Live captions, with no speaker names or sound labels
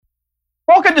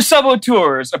Welcome to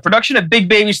Saboteurs, a production of Big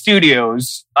Baby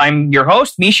Studios. I'm your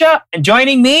host, Misha, and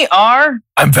joining me are...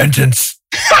 I'm Vengeance.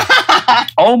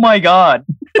 Oh my God.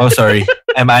 Oh, sorry.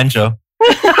 I'm Anjo.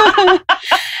 How do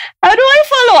I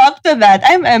follow up to that?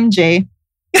 I'm MJ.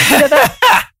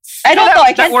 I don't know.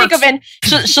 I can't think of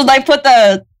it. Should I put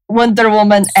the Wonder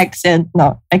Woman accent?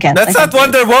 No, I can't. That's not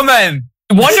Wonder Woman.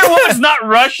 Wonder Woman's not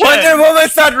Russian. Wonder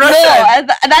Woman's not Russian. No,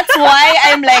 that's why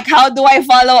I'm like, how do I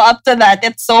follow up to that?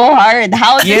 It's so hard.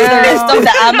 How does the rest of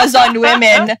the Amazon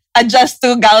women adjust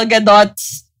to Gal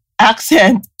Gadot's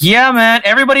accent? Yeah, man.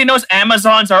 Everybody knows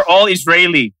Amazons are all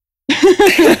Israeli.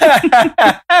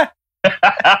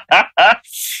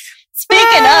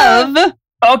 Speaking of...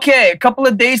 Okay, a couple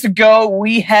of days ago,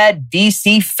 we had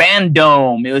DC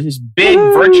Fandom. It was this big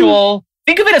virtual...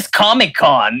 Think of it as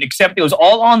Comic-Con, except it was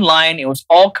all online. It was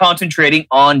all concentrating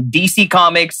on DC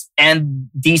Comics and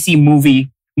DC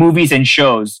movies and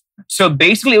shows. So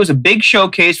basically, it was a big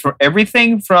showcase for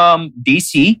everything from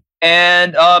DC.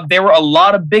 And there were a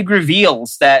lot of big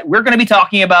reveals that we're going to be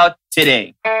talking about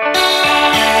today.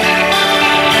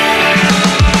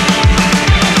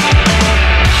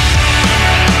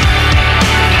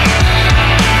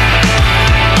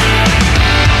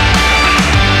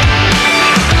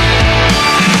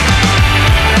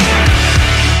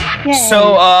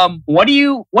 So, what are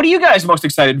you guys most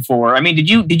excited for? I mean, did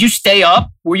you stay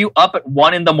up? Were you up at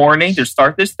 1 a.m. to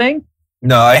start this thing?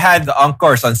 No, I had the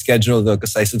Encores on schedule though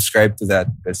because I subscribed to that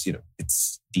because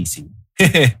it's DC.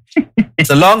 It's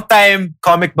a long time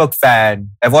comic book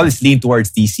fan. I've always leaned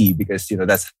towards DC because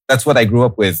that's what I grew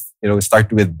up with. It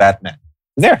started with Batman.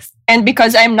 There. And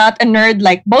because I'm not a nerd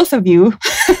like both of you,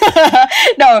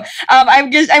 no, I'm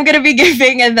gonna be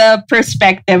giving the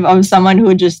perspective of someone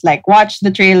who just like watched the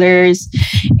trailers,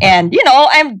 and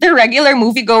I'm the regular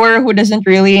moviegoer who doesn't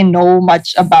really know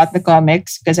much about the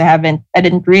comics because I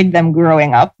didn't read them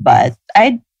growing up, but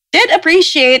I did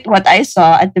appreciate what I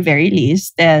saw at the very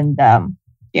least, and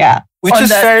which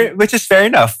is fair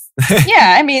enough.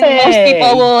 Yeah, I mean, most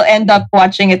people will end up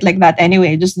watching it like that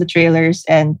anyway, just the trailers.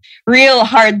 And real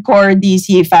hardcore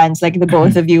DC fans like the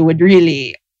both of you would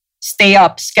really stay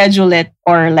up, schedule it,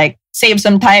 or like save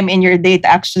some time in your day to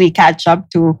actually catch up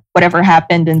to whatever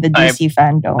happened in the DC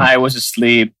fandom. I was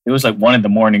asleep. It was like 1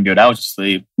 a.m, dude. I was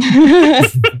asleep.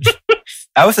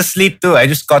 I was asleep too. I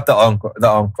just got the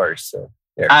encore. So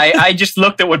there. I just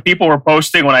looked at what people were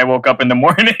posting when I woke up in the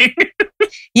morning.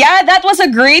 Yeah, that was a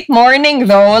great morning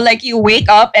though. Like you wake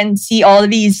up and see all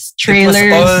these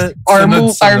trailers or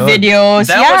videos.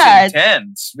 That was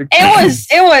intense.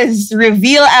 It was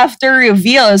reveal after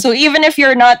reveal. So even if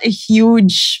you're not a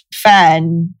huge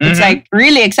fan, it's like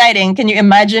really exciting. Can you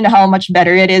imagine how much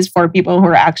better it is for people who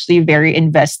are actually very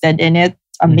invested in it?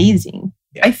 It's amazing.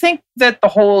 I think that the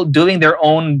whole doing their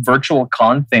own virtual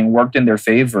con thing worked in their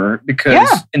favor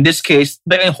because in this case,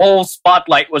 the whole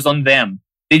spotlight was on them.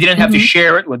 They didn't have to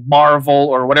share it with Marvel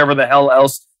or whatever the hell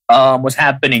else was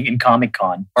happening in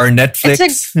Comic-Con. Or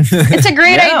Netflix. It's a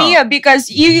great idea because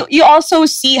you also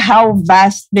see how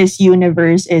vast this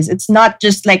universe is. It's not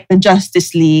just like the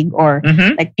Justice League or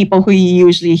like people who you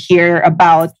usually hear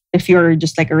about if you're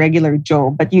just like a regular Joe.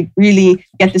 But you really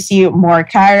get to see more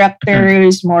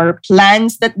characters, more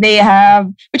plans that they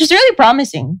have, which is really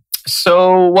promising.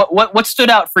 So what stood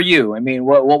out for you? I mean,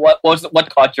 what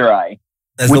caught your eye?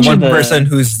 As the one person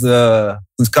who's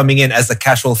coming in as a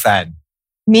casual fan.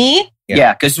 Me?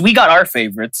 Yeah, because we got our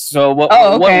favorites. So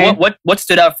what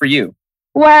stood out for you?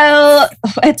 Well,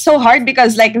 it's so hard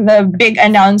because like the big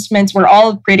announcements were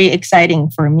all pretty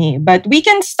exciting for me. But we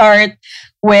can start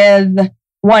with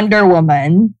Wonder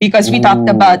Woman because we talked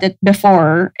about it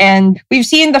before, and we've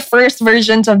seen the first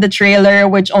versions of the trailer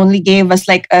which only gave us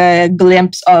like a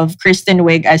glimpse of Kristen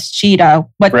Wiig as Cheetah,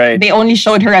 but they only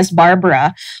showed her as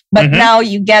Barbara. But now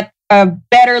you get a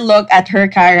better look at her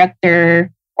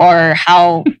character or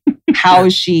how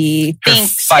she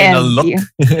thinks. Final look.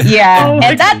 Yeah,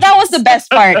 and that was the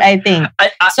best part, I think.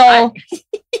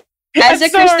 As a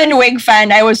Kristen Wiig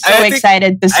fan, I was so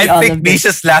excited to see all of this. I think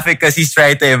Misha's laughing because he's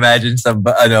trying to imagine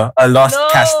a lost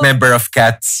cast member of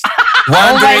Cats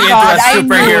wandering into a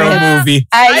superhero movie.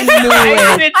 I knew it.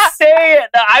 I didn't say it.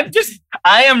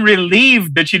 I am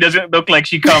relieved that she doesn't look like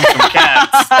she comes from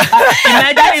Cats.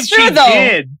 Imagine if she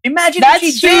did. Imagine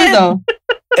if she did. Though.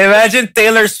 Imagine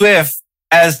Taylor Swift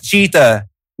as Cheetah,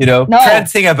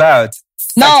 prancing about.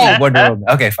 No. Wonder Woman.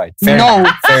 Okay, fine. Fair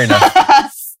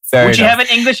enough. Would you have an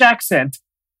English accent?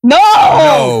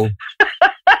 No.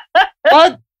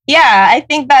 Well, yeah, I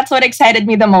think that's what excited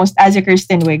me the most as a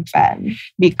Kristen Wiig fan.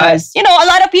 Because, a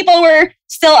lot of people were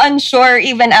still unsure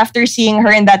even after seeing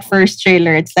her in that first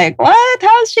trailer. It's like, what?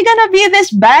 How's she gonna be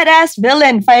this badass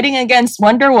villain fighting against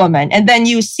Wonder Woman? And then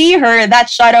you see her, that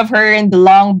shot of her in the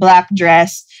long black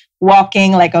dress,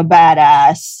 walking like a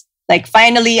badass. Like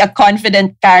finally a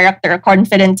confident character, a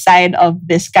confident side of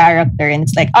this character. And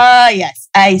it's like, yes,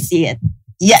 I see it.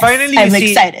 Yes, finally, I'm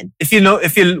excited. If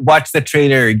you watch the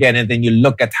trailer again and then you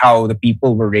look at how the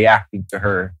people were reacting to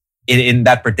her in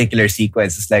that particular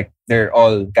sequence, it's like they're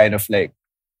all kind of like,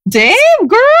 damn,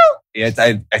 girl. Yeah,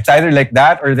 it's either like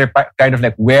that or they're kind of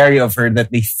like wary of her,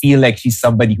 that they feel like she's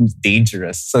somebody who's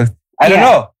dangerous. So I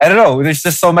don't know. There's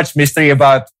just so much mystery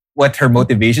about what her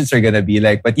motivations are going to be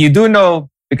like. But you do know,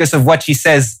 because of what she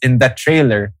says in that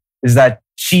trailer, is that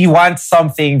she wants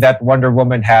something that Wonder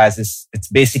Woman has. It's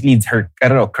basically her,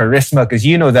 charisma. Because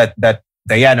that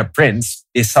Diana Prince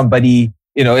is somebody,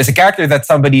 is a character that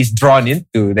somebody's drawn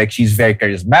into. Like, she's very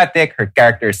charismatic. Her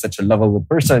character is such a lovable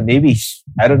person. Maybe,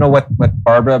 I don't know what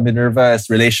Barbara Minerva's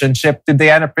relationship to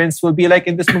Diana Prince will be like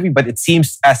in this movie, but it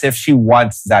seems as if she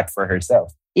wants that for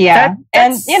herself. Yeah.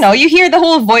 And, you hear the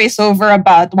whole voiceover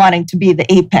about wanting to be the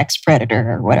apex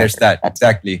predator or whatever. There's that.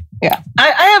 Exactly. Yeah.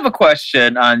 I have a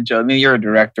question, Anjo. I mean, you're a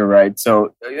director, right?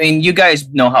 So, I mean, you guys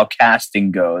know how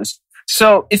casting goes.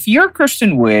 So, if you're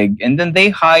Kristen Wiig and then they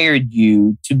hired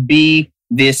you to be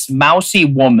this mousy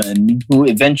woman who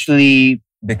eventually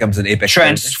becomes an apex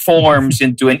transforms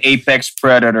into an apex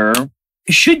predator,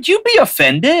 should you be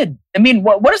offended? I mean,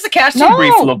 what does the casting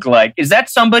brief look like? Is that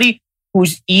somebody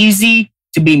who's easy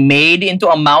to be made into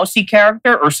a mousy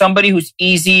character, or somebody who's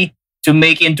easy to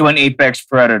make into an apex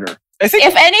predator? I think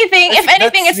if anything,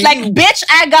 it's like, bitch,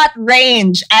 I got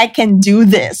range. I can do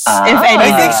this. If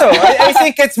anything. I think so. I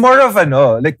think it's more of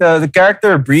like the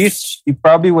character briefs, you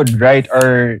probably would write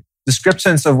our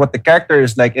descriptions of what the character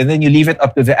is like, and then you leave it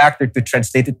up to the actor to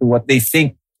translate it to what they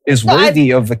think is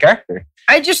worthy of the character.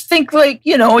 I just think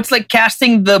it's like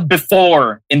casting the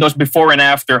before in those before and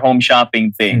after home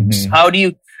shopping things. Mm-hmm. How do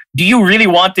you really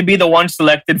want to be the one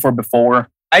selected for before?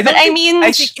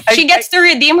 She gets to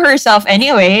redeem herself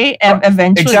anyway,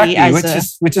 eventually.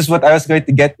 Exactly, which is what I was going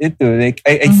to get into. Like,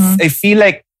 I feel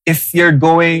like if you're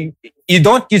going, you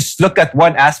don't just look at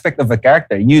one aspect of a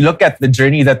character. You look at the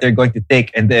journey that they're going to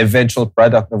take and the eventual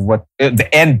product of the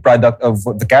end product of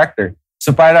the character.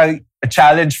 So, para a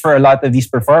challenge for a lot of these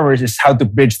performers is how to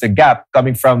bridge the gap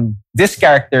coming from this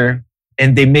character,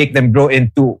 and they make them grow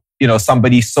into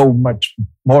somebody so much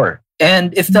more.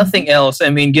 And if nothing else, I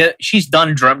mean, she's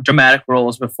done dramatic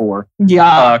roles before.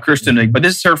 Yeah. Kristen Wiig. But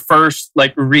this is her first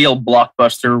real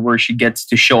blockbuster where she gets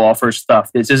to show off her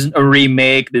stuff. This isn't a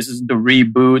remake. This isn't a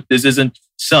reboot. This isn't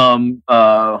some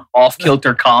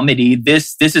off-kilter comedy.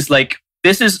 This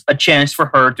is a chance for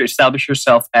her to establish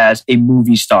herself as a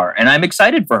movie star. And I'm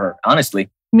excited for her, honestly.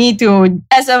 Me too.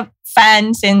 As a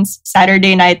fan since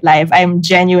Saturday Night Live, I'm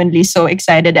genuinely so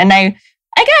excited. And I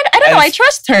don't know. I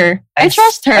trust her. I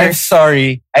trust her. I'm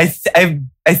sorry. I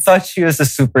thought she was a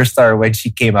superstar when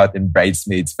she came out in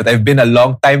Bridesmaids, but I've been a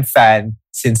long-time fan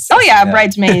since. Oh yeah,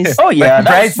 Bridesmaids. Oh yeah,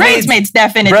 Bridesmaids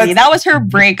definitely. That was her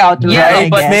breakout role. Yeah,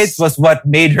 Bridesmaids was what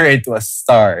made her into a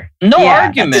star. No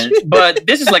argument. But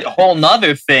this is like a whole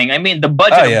nother thing. I mean, the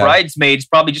budget of Bridesmaids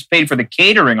probably just paid for the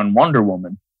catering on Wonder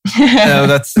Woman. No,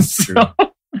 that's true.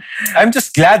 I'm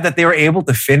just glad that they were able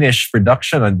to finish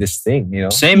production on this thing,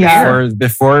 Same here.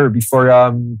 Before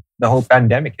the whole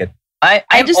pandemic hit.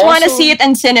 I just want to see it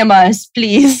in cinemas,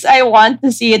 please. I want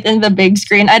to see it in the big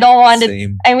screen. I don't want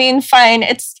it. I mean, fine.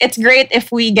 It's great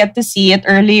if we get to see it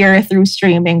earlier through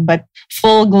streaming, but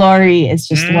full glory is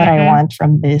just what I want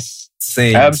from this.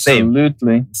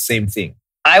 Absolutely. Same thing.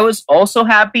 I was also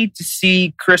happy to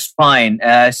see Chris Pine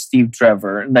as Steve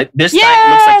Trevor. This time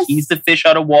it looks like he's the fish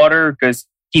out of water because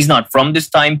he's not from this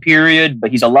time period, but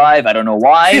he's alive. I don't know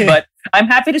why, but I'm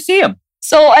happy to see him.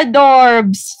 So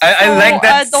adorbs. I like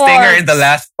that stinger in the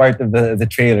last part of the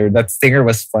trailer. That stinger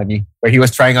was funny, where he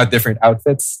was trying out different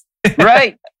outfits.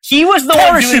 Right. He was the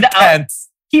one doing the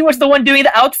He was the one doing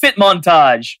the outfit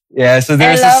montage. Yeah, so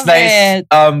there's this nice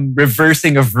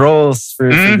reversing of roles for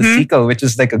the sequel, which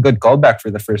is like a good callback for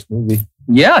the first movie.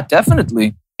 Yeah,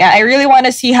 definitely. Yeah, I really want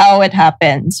to see how it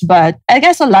happens, but I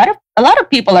guess a lot of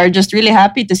people are just really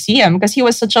happy to see him because he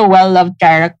was such a well-loved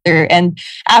character. And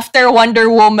after Wonder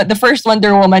Woman, the first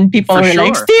Wonder Woman, people were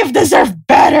like, Steve deserved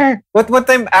better. What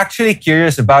I'm actually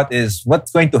curious about is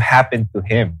what's going to happen to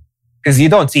him, because you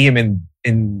don't see him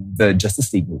in the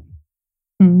Justice League movie.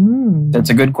 That's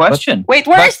a good question. Wait,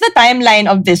 where is the timeline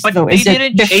of this though? Is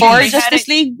it before Justice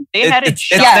League? They had it.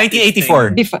 It's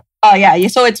 1984. Oh yeah,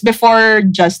 so it's before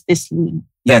Justice League.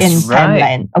 Yes, in right.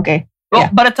 timeline. Okay. Well,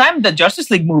 Yeah. by the time the Justice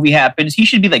League movie happens, he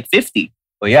should be like 50.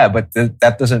 well, yeah, but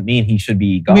that doesn't mean he should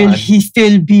be gone. Will he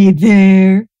still be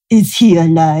there? Is he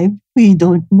alive? We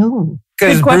don't know.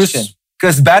 Because Good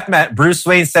question. Bruce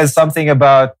Wayne says something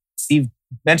about Steve.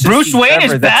 Mentions Bruce Steve Wayne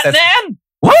Trevor is that says- Batman?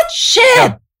 What? Shit!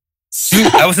 Yeah.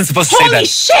 I wasn't supposed to say Holy that.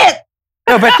 shit!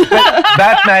 No, but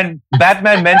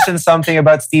Batman mentioned something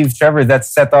about Steve Trevor that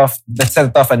set off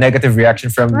a negative reaction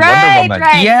from Wonder Right, Woman.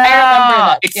 right. I remember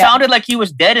that. It Yeah. sounded like he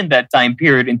was dead in that time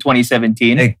period in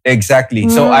 2017. Exactly.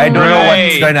 So I don't know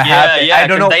what's going to happen. Yeah, I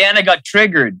don't know. Diana got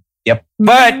triggered. Yep.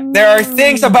 But there are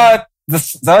things about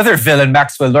the other villain,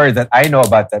 Maxwell Lord, that I know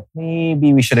about that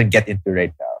maybe we shouldn't get into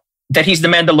right now. That he's the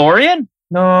Mandalorian?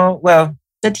 No, well,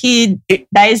 That he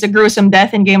dies a gruesome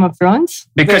death in Game of Thrones?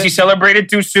 Because he celebrated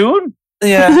too soon?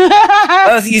 yeah.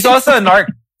 Oh, He's also in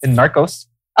Narcos.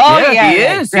 Yeah, yeah, he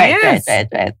right, is, he Right, is.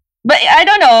 right. But I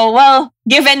don't know. Well,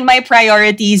 given my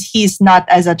priorities, he's not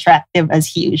as attractive as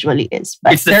he usually is.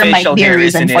 But It's the there might facial be a hair,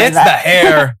 reason isn't for it? It's the that.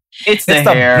 hair. It's the It's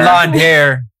the hair. blonde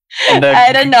hair. And the-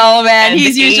 I don't know, man. and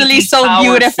He's the usually 80s so power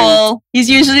beautiful. He's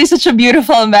usually such a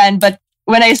beautiful man. But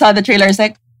when I saw the trailer, I was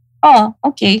like, oh,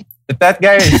 okay. But that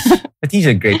guy is, but he's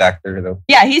a great actor though.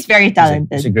 Yeah, he's very He's a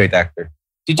talented. great actor.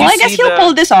 Did you Well, I see guess he'll the-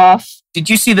 pull this off. Did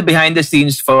you see the behind the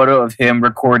scenes photo of him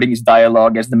recording his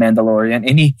dialogue as the Mandalorian?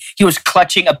 And he was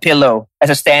clutching a pillow as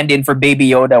a stand-in for Baby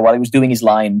Yoda while he was doing his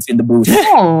lines in the booth.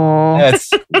 Oh.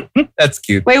 That's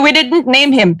cute. Wait, we didn't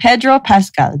name him Pedro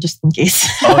Pascal, just in case.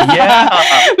 Oh, yeah.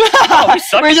 Oh, we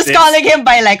suck We're at just this. calling him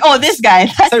by like, oh, this guy,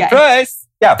 that guy. Surprise!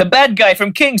 Yeah. The bad guy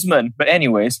from Kingsman. But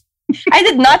anyways, I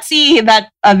did not see that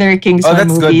other Kingsman Oh,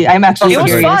 that's movie. good. I'm actually it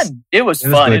was curious. fun. It was It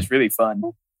was fun. good. It's really fun.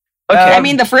 Okay. I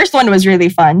mean, the first one was really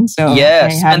fun. So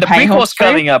Yes. I have And the high prequel's hopes for it.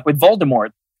 coming up with Voldemort.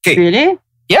 Really?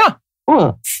 Yeah.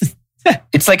 Cool.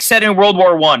 It's like set in World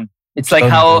War One. It's like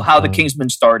Dun, how dun, the dun. Kingsman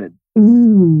started.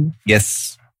 Ooh.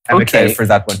 Yes. I'm Okay. excited for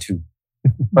that one too.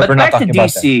 But we're not back to talking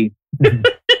about that. DC.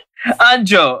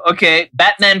 Anjo, okay,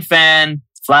 Batman fan,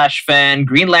 Flash fan,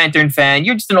 Green Lantern fan.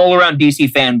 You're just an all-around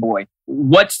DC fanboy.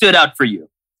 What stood out for you?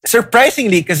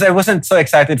 Surprisingly, because I wasn't so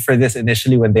excited for this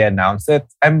initially when they announced it,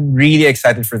 I'm really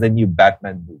excited for the new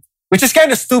Batman movie. Which is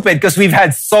kind of stupid because we've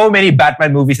had so many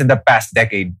Batman movies in the past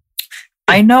decade.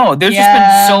 I know there's just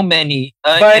Yeah. been so many,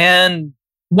 But- and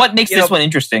what makes You this know- one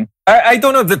interesting? I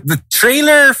don't know. The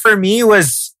trailer for me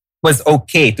was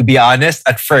okay, to be honest,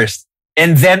 at first.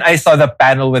 And then I saw the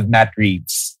panel with Matt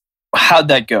Reeves. How'd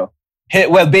that go?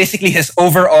 Well, basically his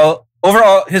overall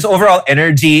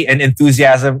energy and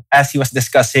enthusiasm as he was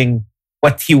discussing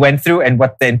what he went through and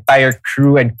what the entire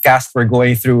crew and cast were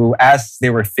going through as they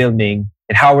were filming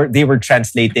and how they were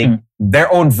translating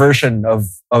their own version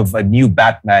of a new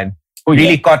Batman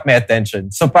really caught my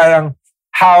attention. So parang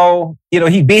how,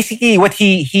 he basically, what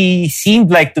he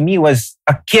seemed like to me was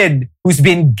a kid who's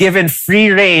been given free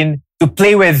reign to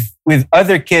play with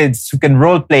other kids who can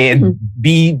role play and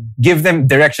give them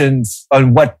directions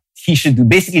on what he should do.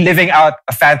 Basically living out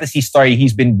a fantasy story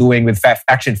he's been doing with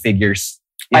action figures.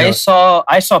 I saw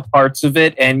parts of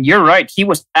it, and you're right. He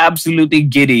was absolutely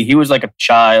giddy. He was like a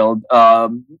child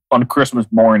on Christmas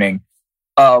morning.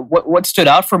 What stood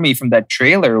out for me from that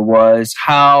trailer was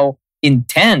how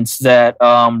intense that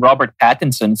Robert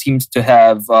Pattinson seems to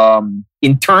have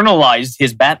internalized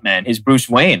his Batman, his Bruce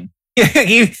Wayne.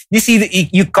 you see,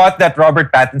 you caught that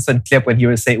Robert Pattinson clip when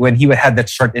he had that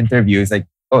short interview. It's like,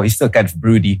 oh, he's still kind of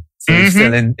broody. So he's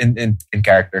still in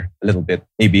character a little bit,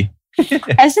 maybe.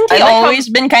 Hasn't he I like how- always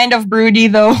been kind of broody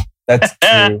though? That's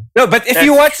true. No, but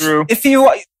That's true.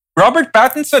 Robert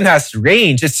Pattinson has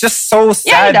range. It's just so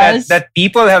sad does. that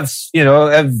people have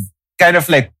kind of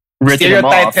like Written him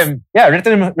stereotyped off. him. Yeah,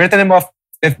 written him off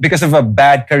because of a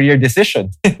bad career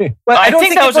decision. Well, I don't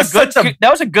think that was such that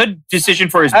was a good decision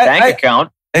for his I- bank I-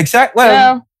 account. exact. Well,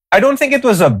 Yeah. I don't think it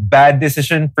was a bad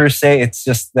decision per se. It's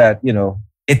just that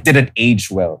it didn't age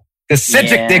well because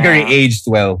Cedric Yeah. Diggory aged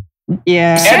well.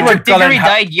 Yeah. Edward Cedric Diggory Cullen-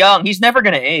 died young. He's never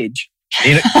going to age.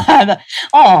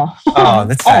 Oh. Oh,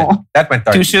 that's sad. Oh. That went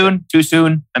dark. Too soon. Too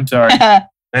soon. I'm sorry.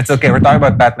 It's okay. We're talking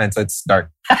about Batman, so it's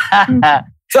dark.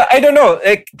 So I don't know.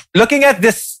 Like looking at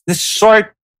this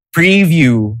short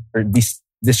preview or this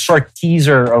short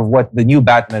teaser of what the new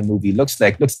Batman movie looks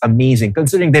amazing.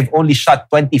 Considering they've only shot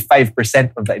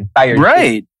 25% of the entire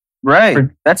thing. Right.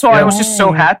 That's why I was just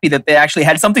so Right. happy that they actually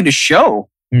had something to show.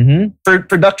 For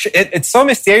production, it's so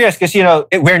mysterious because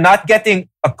we're not getting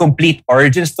a complete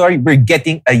origin story. We're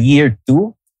getting a year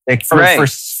 2. Like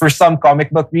for some comic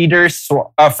book readers,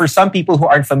 so for some people who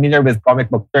aren't familiar with comic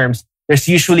book terms, there's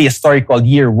usually a story called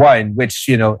year 1, which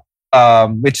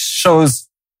shows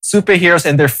superheroes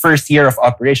in their first year of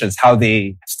operations, how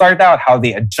they start out, how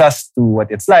they adjust to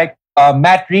what it's like.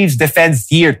 Matt Reeves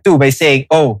defends year 2 by saying,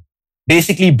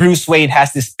 basically Bruce Wayne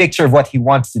has this picture of what he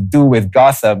wants to do with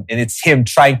Gotham, and it's him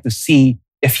trying to see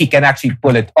if he can actually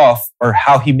pull it off or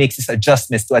how he makes his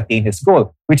adjustments to attain his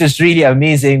goal, which is really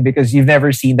amazing because you've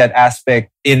never seen that aspect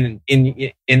in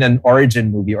an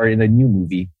origin movie or in a new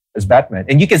movie as Batman.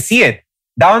 And you can see it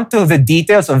down to the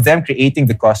details of them creating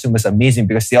the costume was amazing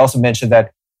because they also mentioned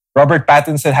that Robert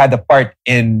Pattinson had a part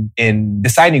in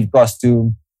designing the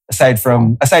costume aside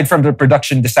from the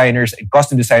production designers and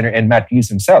costume designer and Matt Reeves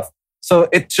himself. So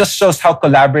it just shows how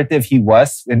collaborative he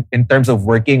was in terms of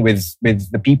working with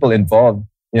the people involved.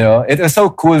 You know, it was so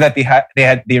cool that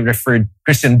they referred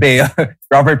Christian Bale.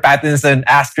 Robert Pattinson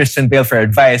asked Christian Bale for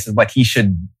advice on what he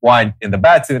should want in the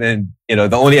Batsuit, and you know,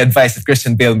 the only advice that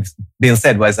Christian Bale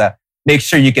said was, "Make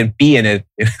sure you can pee in it."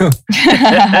 You know?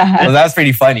 Well, that was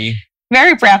pretty funny.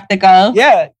 Very practical.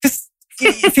 Yeah, because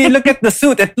if you look at the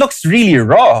suit, it looks really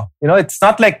raw. You know, it's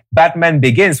not like Batman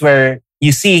Begins where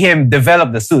you see him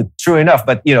develop the suit. True enough,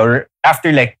 but you know,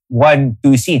 after like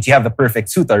 1-2 scenes, you have the perfect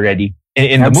suit already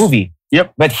in the movie.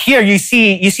 Yep. But here you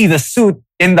see the suit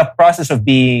in the process of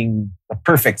being a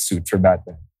perfect suit for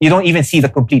Batman. You don't even see the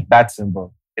complete bat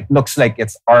symbol. It looks like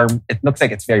it's armed. It looks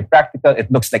like it's very practical. It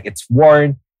looks like it's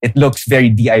worn. It looks very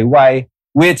DIY,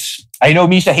 which I know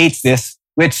Misha hates this,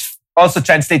 which also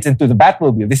translates into the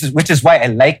Batmobile. Which is why I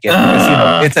like it. Because, you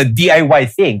know, it's a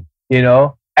DIY thing, you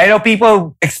know? I know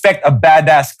people expect a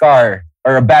badass car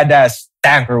or a badass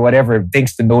tank or whatever,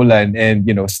 thanks to Nolan and,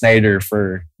 you know, Snyder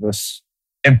for those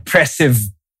impressive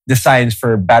designs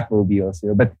for Batmobiles. You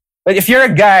know? But if you're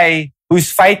a guy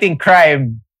who's fighting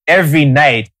crime every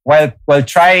night while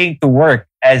trying to work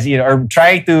as, you know, or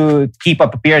trying to keep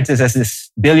up appearances as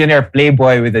this billionaire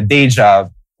playboy with a day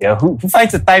job, you know, who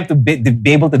finds the time to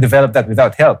be able to develop that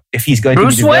without help if he's going to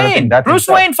be developing that Bruce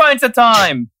himself? Wayne finds the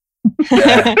time.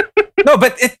 Yeah. No,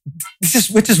 but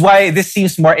which is why this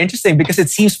seems more interesting because it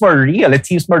seems more real. It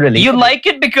seems more relatable. You like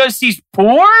it because he's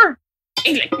poor?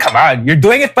 Come on, you're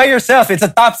doing it by yourself. It's a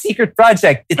top secret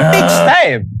project. It takes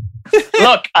time.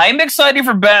 Look, I'm excited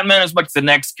for Batman as much as the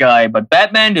next guy, but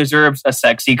Batman deserves a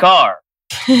sexy car.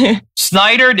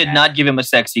 Snyder did not give him a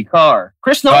sexy car.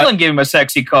 Chris Nolan gave him a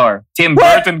sexy car. Tim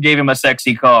Burton gave him a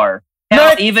sexy car.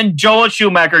 Hell, even Joel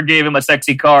Schumacher gave him a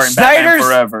sexy car in Batman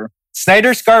Forever.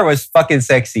 Snyder's car was fucking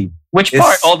sexy. Which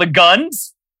part? All the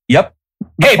guns? Yep.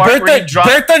 Hey,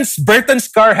 Burton's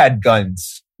car had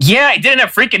guns. Yeah, it didn't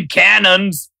have freaking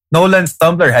cannons. Nolan's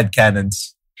Tumbler had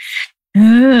cannons.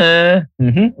 I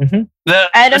don't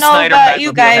know about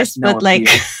you guys, but like...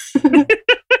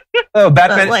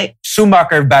 Batman,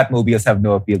 Schumacher Batmobiles have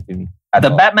no appeal to me. The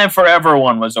Batman Forever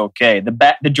one was okay.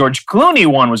 The George Clooney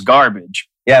one was garbage.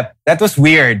 Yeah, that was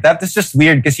weird. That was just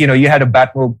weird because, you know, you had a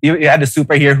Batmobile, you had a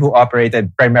superhero who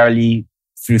operated primarily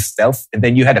through stealth, and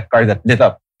then you had a car that lit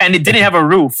up. And it didn't have a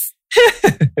roof.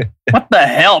 What the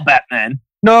hell, Batman?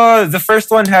 No, the first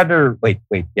one had a... Wait.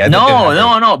 Yeah,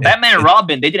 no. Batman and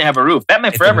Robin, they didn't have a roof.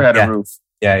 Batman Forever had a roof.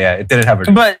 Yeah, it didn't have a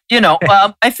roof. But, you know,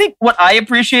 I think what I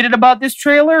appreciated about this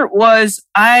trailer was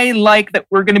I like that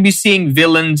we're going to be seeing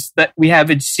villains that we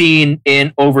haven't seen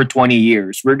in over 20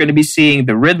 years. We're going to be seeing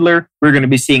the Riddler. We're going to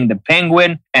be seeing the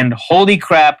Penguin. And holy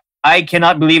crap, I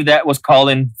cannot believe that was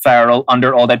Colin Farrell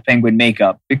under all that Penguin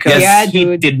makeup. Because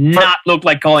he did not look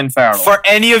like Colin Farrell. For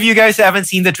any of you guys who haven't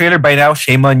seen the trailer by now,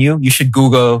 shame on you. You should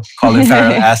Google Colin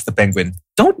Farrell as the Penguin.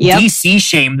 Don't DC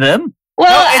shame them. Well,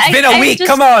 no, it's been a week.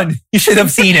 Come on. You should have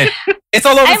seen it. It's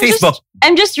all over Facebook.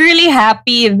 I'm just really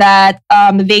happy that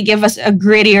they give us a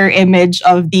grittier image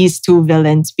of these two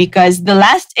villains because the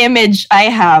last image I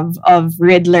have of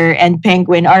Riddler and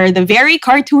Penguin are the very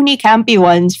cartoony, campy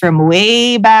ones from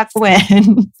way back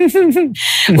when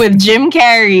with Jim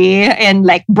Carrey and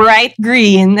like bright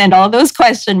green and all those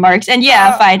question marks. And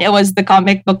yeah, fine, it was the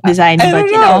comic book design, but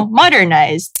you know,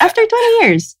 modernized after 20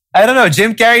 years. I don't know.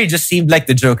 Jim Carrey just seemed like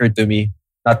the Joker to me,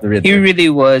 not the Riddler. He really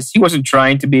was. He wasn't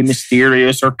trying to be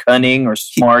mysterious or cunning or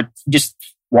smart. He just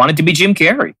wanted to be Jim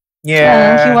Carrey.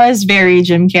 Yeah. He was very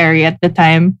Jim Carrey at the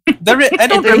time. I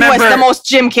don't remember. He was the most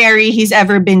Jim Carrey he's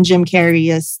ever been Jim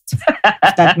Carreyist.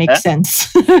 If that makes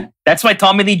sense. That's why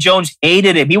Tommy Lee Jones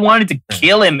hated him. He wanted to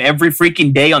kill him every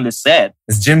freaking day on the set.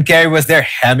 Because Jim Carrey was there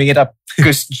hamming it up.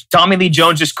 Because Tommy Lee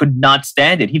Jones just could not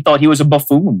stand it. He thought he was a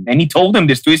buffoon. And he told him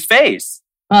this to his face.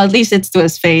 Well, at least it's to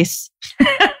his face.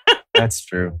 That's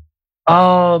true.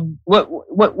 What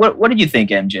did you think,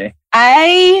 MJ?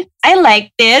 I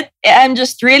liked it. I'm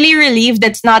just really relieved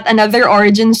it's not another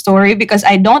origin story because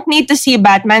I don't need to see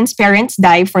Batman's parents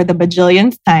die for the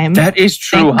bajillionth time. That is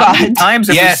true. Thank How many God. times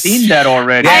have Yes. we seen that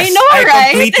already? I know, I right?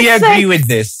 completely It's agree like- with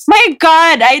this. My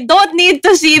God, I don't need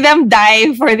to see them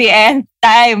die for the nth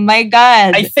time. My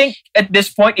God. I think at this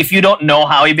point, if you don't know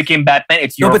how he became Batman,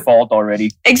 it's No, your but- fault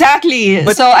already. Exactly.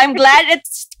 But- So I'm glad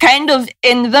it's kind of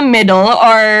in the middle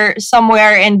or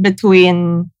somewhere in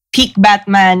between peak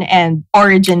Batman and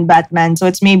origin Batman. So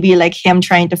it's maybe like him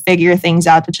trying to figure things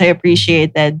out, which I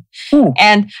appreciated. Ooh.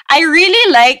 And I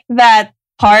really like that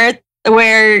part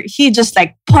where he just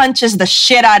like punches the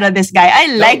shit out of this guy.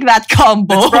 I like that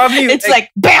combo. That's probably It's like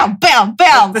bam, bam,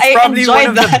 bam. That's I probably one enjoyed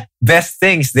of that. the best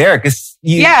things there because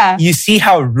Yeah. you see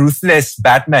how ruthless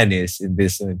Batman is in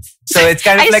this one. So it's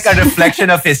kind of I like a reflection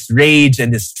of his rage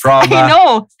and his trauma. I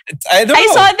know. I don't know.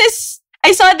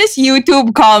 I saw this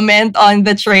YouTube comment on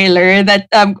the trailer that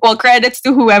well, credits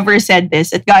to whoever said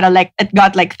this. It got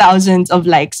like thousands of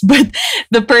likes, but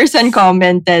the person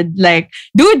commented like,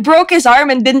 "Dude broke his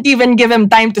arm and didn't even give him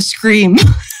time to scream."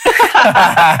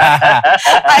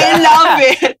 I love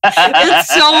it.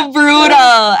 It's so brutal.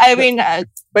 I mean, I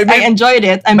enjoyed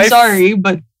it. I'm my- sorry,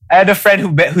 but I had a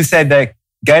friend who said that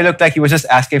guy looked like he was just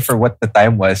asking for what the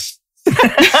time was.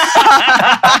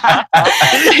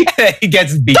 He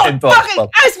gets beaten don't to fucking a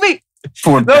pulp. ask me.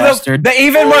 Poor No, bastard. the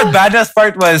even more badass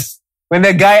part was when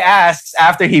the guy asks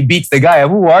after he beats the guy,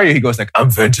 "Who are you?" He goes like, "I'm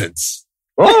vengeance."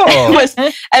 Oh,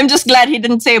 I'm just glad he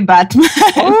didn't say Batman.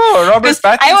 oh, Robert 'Cause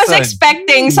Pattinson. I was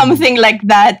expecting something like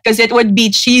that because it would be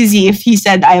cheesy if he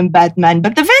said I am Batman.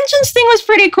 But the vengeance thing was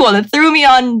pretty cool. It threw me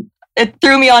on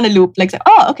a loop. Like,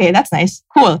 oh, okay, that's nice.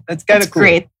 Cool. That's kind That's of cool.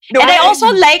 great. No, And I also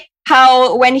like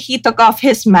how when he took off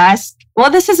his mask, well,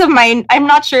 this is I'm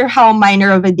not sure how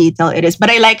minor of a detail it is,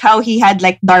 but I like how he had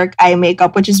like dark eye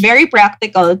makeup, which is very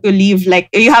practical to leave like,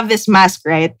 you have this mask,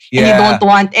 right? And you Yeah. don't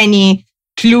want any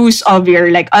clues of your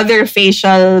like other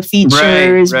facial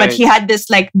features, Right. but he had this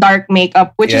like dark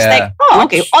makeup, which is Yeah. like, oh,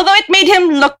 okay. Although it made him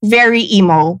look very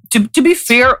emo. To be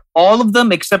fair, all of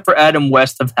them except for Adam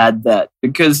West have had that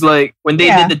because like when they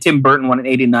Yeah. did the Tim Burton one in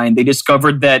 '89, they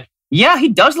discovered that he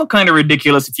does look kind of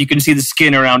ridiculous if you can see the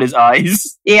skin around his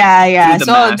eyes. Yeah. Through the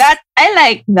So mask. that I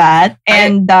like that.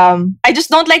 And I just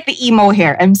don't like the emo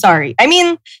hair. I'm sorry. I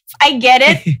mean, I get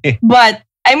it, but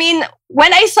I mean,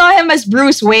 when I saw him as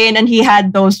Bruce Wayne and he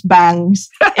had those bangs,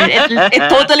 it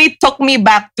totally took me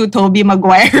back to Tobey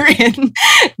Maguire in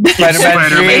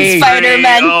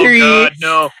Spider-Man 3. Oh God,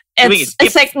 no.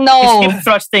 It's like, He's no. hip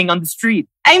thrusting on the street.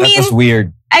 I That mean, was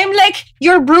weird. I'm like,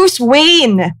 you're Bruce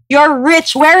Wayne. You're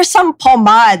rich. Wear some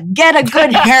pomade. Get a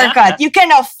good haircut. You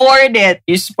can afford it.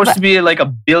 He's supposed to be like a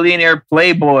billionaire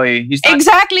playboy. He's not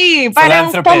Exactly. Parang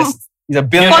Philanthropist. He's a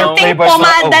billionaire Konting konting playboy.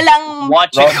 pomada lang.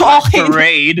 watching Okay.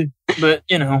 parade, but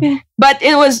you know. But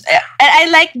it was, I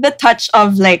like the touch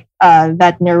of like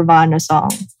that Nirvana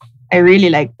song. I really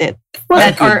liked it.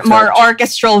 That's That a good more touch.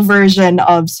 orchestral version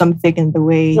of Something in the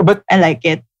Way. No, but I like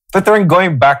it. then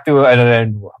going back to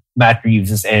Matt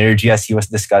Reeves' energy as he was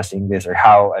discussing this or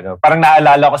how parang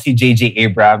naalala ko si J.J.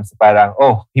 Abrams parang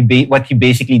what he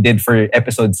basically did for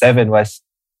episode 7 was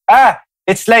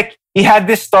it's like he had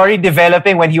this story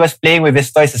developing when he was playing with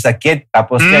his toys as a kid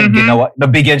tapos yan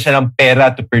nabigyan siya ng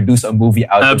pera to produce a movie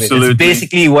out of it. Absolutely. It's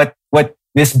basically what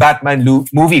this Batman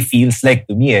movie feels like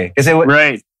to me kasi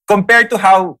Right. compared to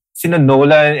how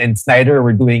Nolan and Snyder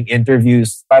were doing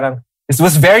interviews, parang this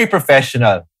was very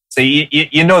professional. So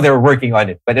you know they're working on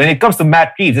it. But when it comes to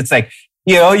Matt Reeves, it's like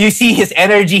you see his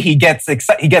energy. He gets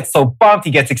he gets so pumped.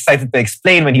 He gets excited to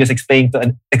explain when he was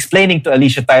explaining to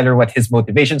Alicia Tyler what his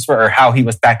motivations were or how he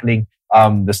was tackling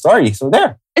the story. So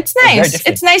there. It's very nice.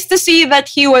 different. It's nice to see that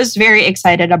he was very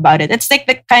excited about it. It's like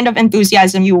the kind of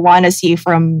enthusiasm you want to see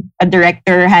from a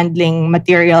director handling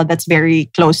material that's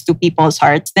very close to people's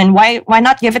hearts. Then why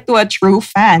not give it to a true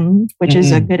fan, which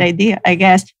is a good idea, I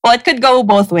guess. Well, it could go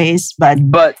both ways, but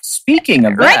But speaking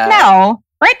of right that, now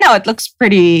it looks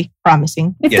pretty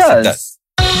promising. it Yes, does. it does.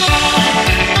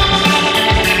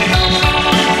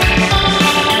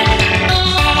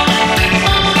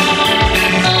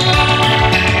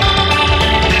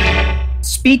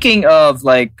 Speaking of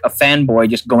like a fanboy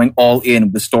just going all in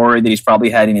with the story that he's probably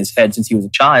had in his head since he was a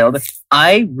child,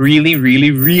 I really, really,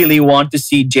 really want to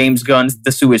see James Gunn's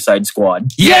The Suicide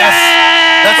Squad.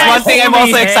 Yes! That's one thing I'm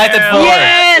also Holy excited hell. for.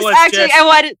 Yes, was actually, just- I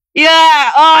wanted. Yeah.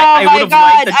 Oh I would my have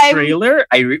god, liked the trailer.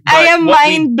 I but am what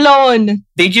we- mind blown.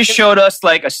 They just showed us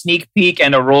like a sneak peek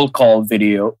and a roll call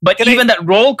video. But even that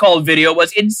roll call video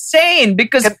was insane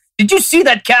because Did you see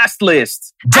that cast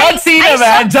list? John Cena,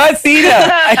 man. John Cena.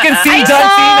 I can see John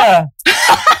Cena.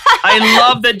 I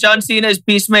love that John Cena is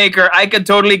Peacemaker. I could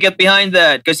totally get behind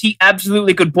that because he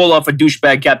absolutely could pull off a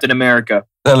douchebag Captain America.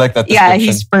 I like that Yeah, description.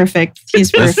 he's perfect.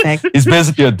 He's perfect. He's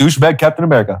basically a douchebag Captain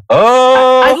America.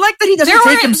 Oh! I like that he doesn't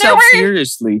take himself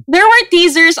seriously. There were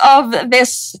teasers of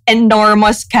this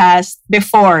enormous cast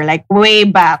before, like way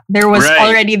back. There was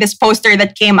already this poster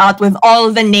that came out with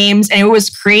all the names and it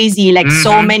was crazy. Like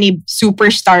so many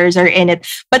superstars are in it.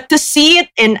 But to see it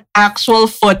in actual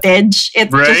footage,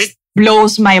 it just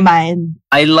blows my mind.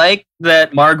 I like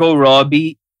that Margot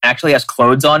Robbie actually has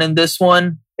clothes on in this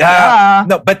one. Yeah.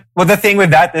 No, but the thing with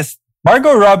that is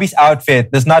Margot Robbie's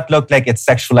outfit does not look like it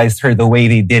sexualized her the way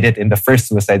they did it in the first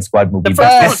Suicide Squad movie. The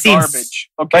first one was garbage.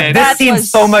 Okay. But this seems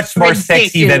so much more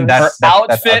sexy than that. Her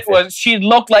outfit was, she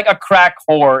looked like a crack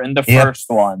whore in the first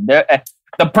one.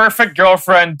 The perfect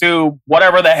girlfriend to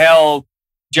whatever the hell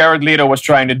Jared Leto was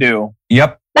trying to do.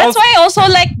 Yep. That's why I also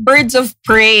like Birds of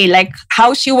Prey, like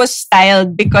how she was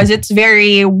styled because it's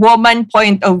very woman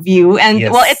point of view. And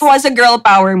well, it was a girl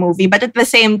power movie, but at the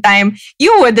same time,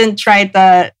 you wouldn't try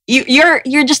to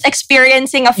you're just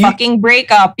experiencing a fucking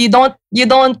breakup. You don't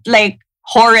like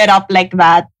whore it up like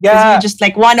that. Yeah. You just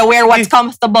like want to wear what's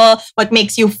comfortable, what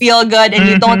makes you feel good, and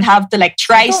you don't have to like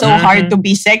try so hard to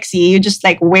be sexy. You just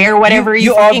like wear whatever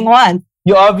you fucking want.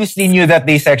 You obviously knew that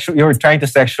you were trying to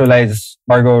sexualize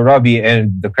Margot Robbie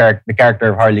and the character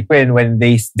of Harley Quinn when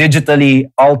they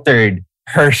digitally altered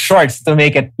her shorts to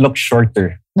make it look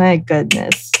shorter. My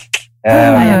goodness.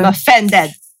 I am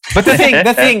offended. But the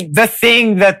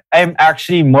thing that I'm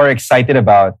actually more excited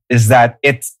about is that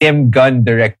it's Tim Gunn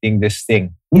directing this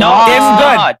thing. No, Tim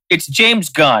Gunn. It's James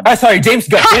Gunn. Sorry, James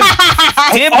Gunn.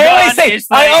 I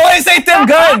always say Tim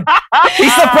Gunn.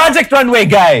 He's the Project Runway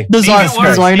guy.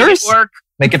 Designers.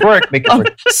 Make it work.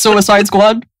 Suicide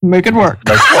Squad. Make it work.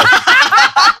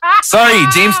 Sorry,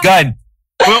 James Gunn.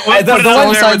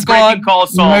 Suicide Squad.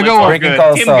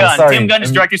 Tim Gunn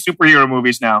is directing superhero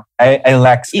movies now.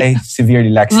 I severely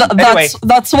lack. Anyway,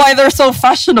 that's why they're so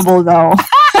fashionable, though.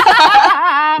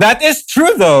 That is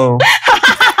true, though.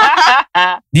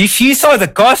 If you saw the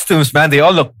costumes, man, they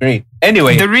all look great.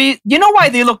 Anyway, you know why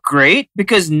they look great?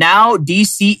 Because now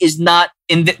DC is not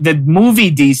in the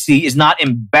movie. DC is not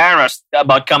embarrassed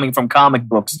about coming from comic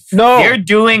books. No, they're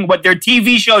doing what their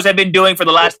TV shows have been doing for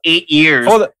the last 8 years.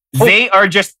 They are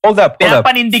just hold up.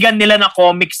 Pinapanindigan nila na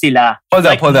comics sila. Hold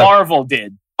up. Marvel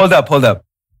did. Hold up.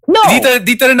 No.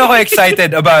 Dito rin ako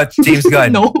excited about James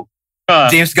Gunn. No.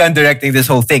 James Gunn directing this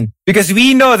whole thing. Because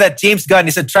we know that James Gunn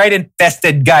is a tried and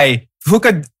tested guy who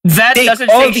could That doesn't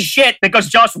say shit because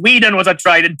Joss Whedon was a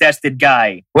tried and tested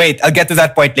guy. Wait, I'll get to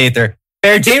that point later.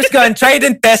 But James Gunn, tried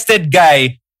and tested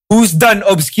guy who's done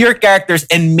obscure characters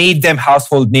and made them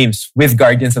household names with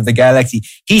Guardians of the Galaxy.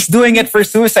 He's doing it for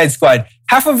Suicide Squad.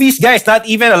 Half of these guys, not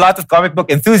even a lot of comic book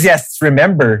enthusiasts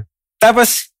remember.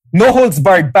 Tapos, no holds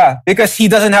barred pa because he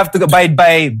doesn't have to abide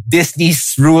by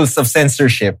Disney's rules of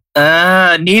censorship.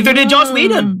 Neither did Joss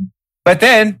Whedon. But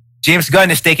then, James Gunn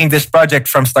is taking this project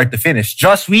from start to finish.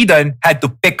 Joss Whedon had to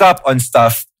pick up on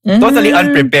stuff totally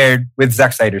unprepared with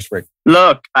Zack Snyder's work.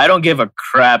 Look, I don't give a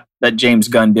crap that James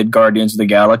Gunn did Guardians of the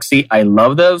Galaxy. I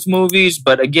love those movies,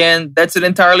 but again, that's an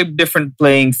entirely different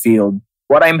playing field.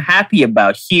 What I'm happy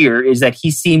about here is that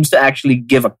he seems to actually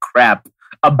give a crap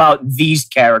about these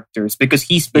characters because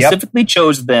he specifically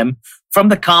chose them from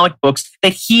the comic books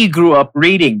that he grew up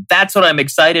reading. That's what I'm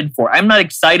excited for. I'm not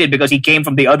excited because he came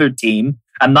from the other team.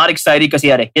 I'm not excited because he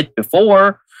had a hit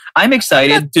before. I'm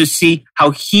excited to see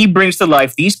how he brings to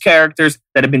life these characters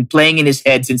that have been playing in his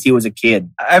head since he was a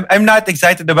kid. I'm not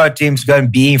excited about James Gunn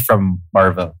being from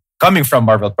Marvel, coming from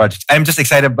Marvel projects. I'm just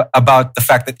excited about the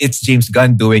fact that it's James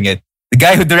Gunn doing it. The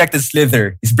guy who directed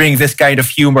Slither is bringing this kind of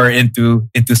humor into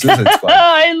Suicide Squad.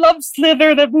 I love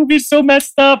Slither. That movie's so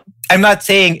messed up. I'm not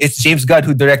saying it's James Gunn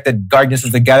who directed Guardians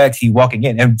of the Galaxy walking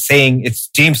in. I'm saying it's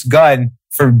James Gunn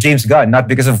for James Gunn, not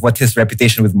because of what his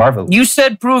reputation with Marvel. You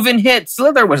said proven hit.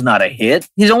 Slither was not a hit.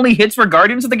 His only hits were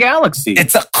Guardians of the Galaxy.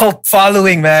 It's a cult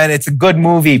following, man. It's a good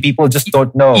movie. People just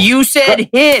don't know. You said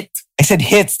hit. I said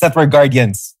hits that were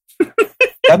Guardians.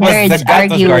 That was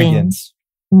Guardians.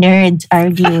 Nerds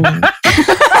arguing.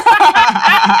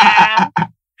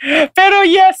 Pero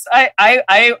yes,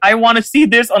 I want to see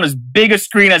this on as big a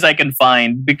screen as I can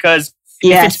find because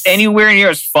if it's anywhere near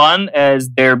as fun as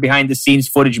their behind the scenes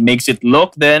footage makes it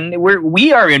look, then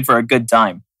we are in for a good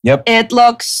time. Yep. It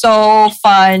looks so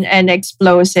fun and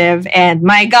explosive. And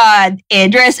my God,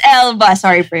 Idris Elba.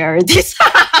 Sorry, priorities.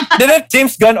 Didn't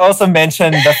James Gunn also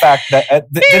mention the fact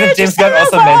that... didn't James Gunn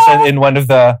also mention in one of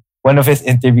the one of his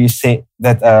interviews say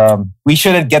that we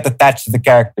shouldn't get attached to the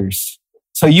characters.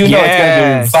 So it's going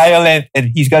to be violent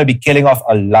and he's going to be killing off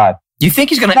a lot. You think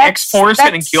he's going to X-Force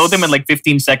it and kill them in like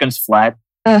 15 seconds flat?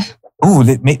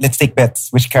 Let's take bets.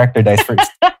 Which character dies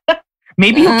first?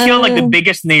 Maybe he'll kill like the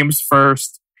biggest names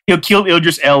first. He'll kill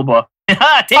Idris Elba.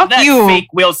 Take that, you. fake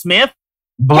Will Smith.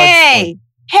 Hey!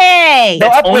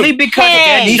 That's only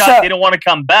because they don't want to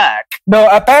come back. No,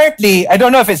 apparently, I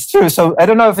don't know if it's true. So I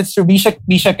don't know if it's true.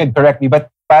 Misha can correct me, but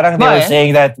parang they were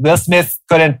saying that Will Smith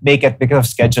couldn't make it because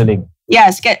of scheduling.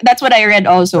 Yeah, that's what I read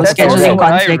also. That's scheduling also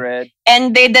what conflict. I read.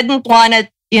 And they didn't want to,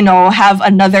 have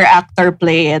another actor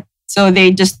play it. So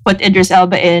they just put Idris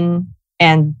Elba in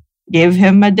and gave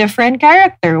him a different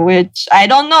character, which I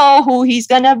don't know who he's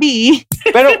gonna be.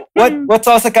 But what's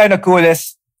also kind of cool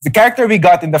is the character we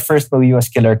got in the first movie was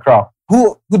Killer Croc,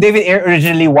 who David Ayer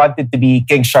originally wanted to be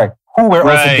King Shark, who we're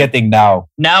also getting now.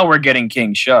 Now we're getting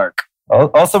King Shark.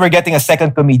 Also, we're getting a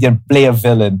second comedian play a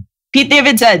villain. Pete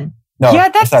Davidson. No, yeah,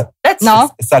 that's it's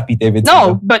not Pete Davidson.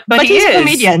 No, but he's a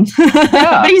comedian.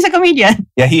 Yeah. But he's a comedian.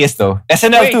 Yeah, he is though.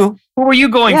 SNL too. Who were you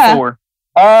going for?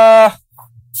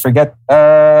 Forget.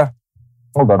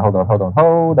 Hold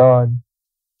on.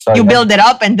 Sorry, you build it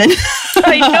up and then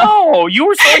I know. You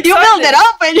were so excited. you build it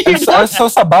up and I'm so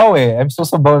sabaw eh. I'm so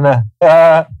sabaw na.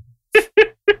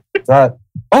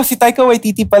 Si Taika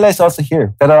Waititi pala is also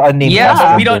here. Pero unnamed.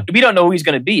 Yeah, we don't know who he's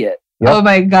gonna be yet. Yep. Oh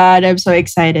my God, I'm so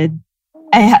excited.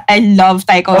 I love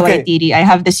Taika Waititi. I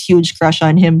have this huge crush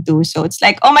on him too. So it's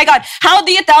like, oh my God, how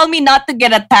do you tell me not to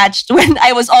get attached when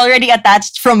I was already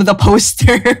attached from the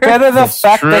poster? Pero the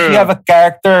fact that you have a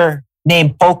character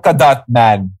named Polka Dot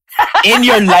Man in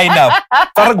your lineup,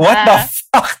 parang what the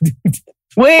fuck, dude?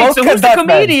 Wait, Polka so who's the Dot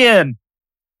comedian? Man.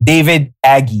 David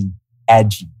Agee.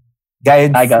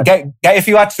 Guy, if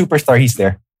you watch Superstore, he's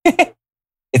there.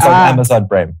 It's on Amazon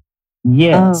Prime.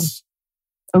 Yes.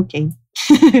 Okay.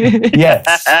 Yes.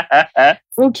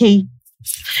 Okay.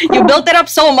 You built it up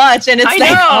so much and it's I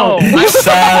know. I'm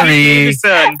sorry.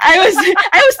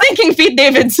 I was thinking Pete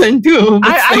Davidson too.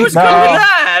 I was good with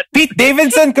that. Pete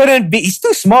Davidson couldn't be. He's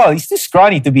too small. He's too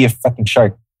scrawny to be a fucking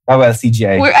shark. Oh well,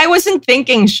 CGI. I wasn't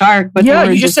thinking shark, but yeah,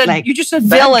 you just said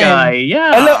villain. Bad guy.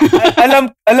 Yeah.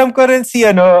 alam ko rin si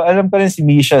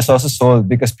Misha is also sold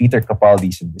because Peter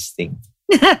Capaldi's in this thing.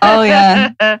 Oh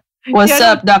yeah. What's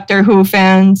up, Doctor Who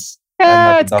fans?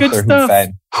 Yeah, it's good stuff.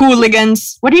 Fan.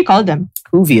 Hooligans. What do you call them?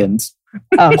 Whovians.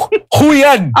 Oh. Who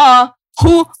yan?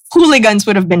 Hooligans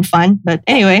would have been fun, but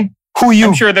anyway. Who you?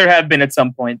 I'm sure there have been at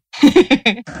some point.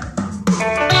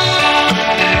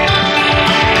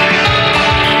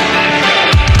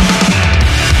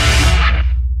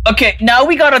 Okay, now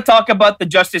we gotta talk about the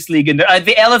Justice League and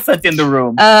the elephant in the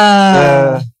room.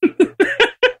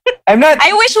 I'm not.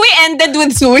 I wish we ended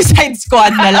with Suicide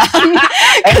Squad na lang.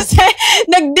 Kasi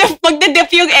magdidip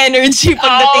yung energy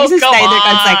pagdating sa Snyder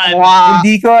Cut. It's like, wow.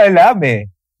 Hindi ko alam eh.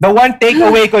 The one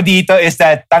takeaway ko dito is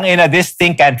that tangina, this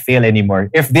thing can't fail anymore.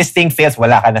 If this thing fails,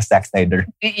 wala ka na Zack Snyder.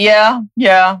 Yeah.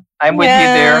 I'm with you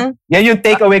there. Yan yung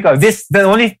takeaway ko. The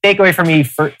only takeaway for me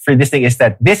for this thing is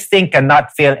that this thing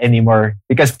cannot fail anymore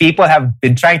because people have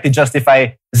been trying to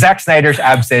justify Zack Snyder's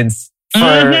absence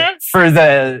for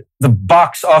the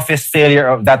box office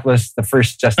failure that was the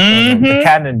first the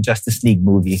canon Justice League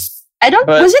movie.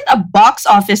 Was it a box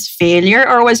office failure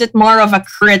or was it more of a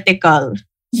critical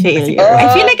failure?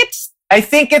 I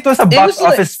think it was a box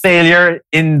office failure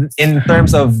in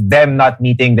terms of them not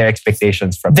meeting their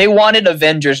expectations from. They wanted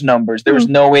Avengers numbers. There was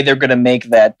no way they're going to make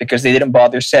that because they didn't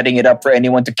bother setting it up for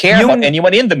anyone to care about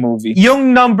anyone in the movie.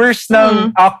 Yung numbers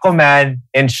ng Aquaman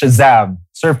and Shazam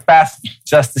surpassed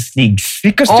Justice League.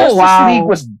 Because Justice League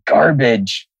was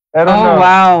garbage. I don't know.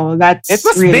 Wow. It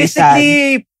was really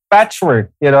basically sad.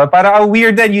 Patchwork. Parang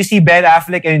weird that you see Ben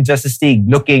Affleck in Justice League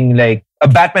looking like a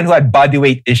Batman who had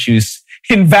bodyweight issues.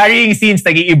 In varying scenes,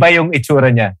 nag-iiba yung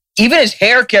itsura niya. Even his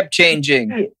hair kept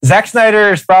changing. Zack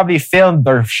Snyder has probably filmed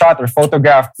or shot or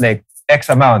photographed like X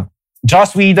amount.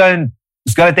 Joss Whedon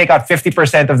is going to take out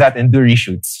 50% of that and do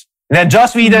reshoots. And then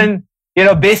Joss Whedon,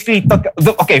 basically took...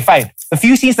 Okay, fine. The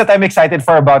few scenes that I'm excited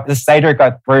for about the Snyder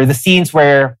Cut were the scenes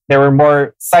where there were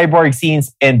more Cyborg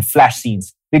scenes and Flash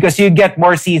scenes. Because you get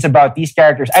more scenes about these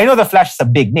characters. I know the Flash is a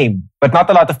big name, but not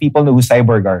a lot of people know who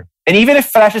Cyborg are. And even if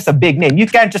Flash is a big name, you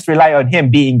can't just rely on him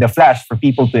being the Flash for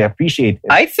people to appreciate him.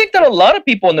 I think that a lot of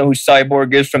people know who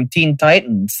Cyborg is from Teen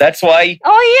Titans. That's why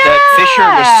that Fisher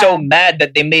was so mad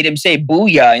that they made him say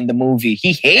booyah in the movie.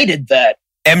 He hated that.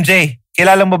 MJ,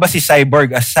 kilala mo ba si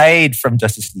Cyborg aside from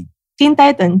Justice League? Teen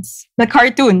Titans, the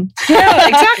cartoon. Yeah,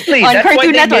 exactly. On That's Cartoon why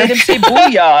they Network. made him say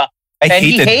booyah.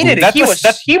 He hated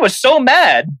it. He was so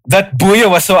mad. That booyah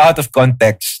was so out of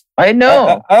context. I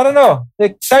know. I don't know.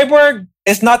 Like, Cyborg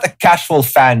is not a casual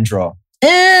fan draw.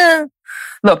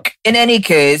 Look, in any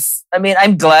case, I mean,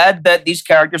 I'm glad that these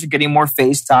characters are getting more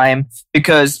face time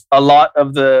because a lot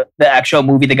of the actual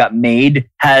movie that got made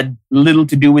had little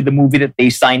to do with the movie that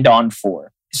they signed on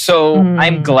for. So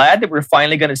I'm glad that we're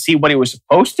finally going to see what it was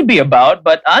supposed to be about.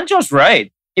 But Anjo's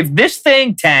right. If this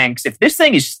thing tanks, if this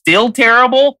thing is still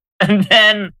terrible, and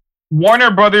then Warner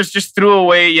Brothers just threw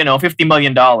away, $50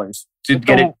 million to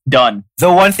get it done.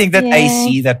 The one thing that I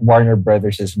see that Warner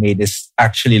Brothers has made is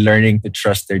actually learning to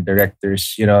trust their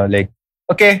directors.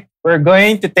 Okay, we're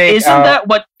going to take. Isn't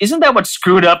that what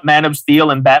screwed up Man of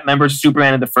Steel and Batman vs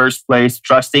Superman in the first place?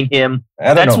 Trusting him.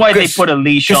 That's why they put a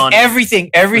leash on. Everything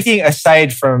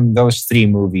aside from those three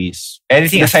movies,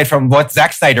 anything aside from what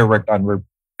Zack Snyder worked on, were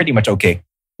pretty much okay.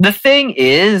 The thing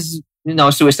is,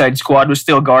 Suicide Squad was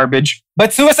still garbage.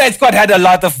 But Suicide Squad had a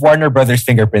lot of Warner Brothers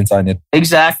fingerprints on it.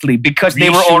 Exactly, because they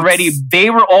were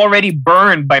already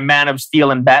burned by Man of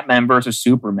Steel and Batman vs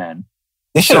Superman.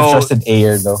 They should have trusted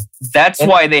Ayer, though. That's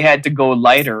why they had to go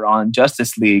lighter on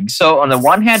Justice League. So on the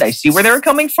one hand, I see where they were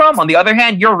coming from. On the other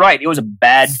hand, you're right. It was a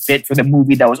bad fit for the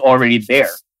movie that was already there.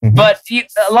 Mm-hmm. But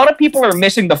a lot of people are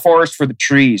missing the forest for the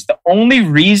trees. The only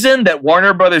reason that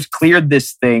Warner Brothers cleared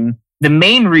this thing, the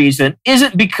main reason,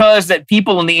 isn't because that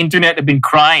people on the internet have been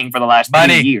crying for the last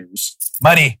 3 years.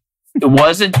 Money. It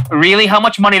wasn't really how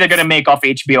much money they're going to make off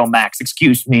HBO Max.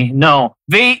 Excuse me. No,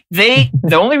 the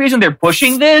only reason they're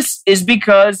pushing this is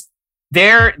because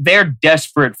they're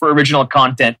desperate for original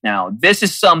content now. This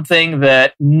is something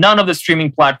that none of the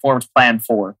streaming platforms planned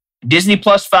for. Disney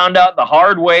Plus found out the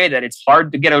hard way that it's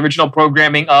hard to get original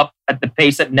programming up at the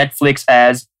pace that Netflix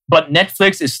has. But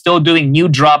Netflix is still doing new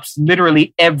drops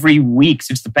literally every week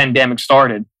since the pandemic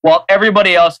started, while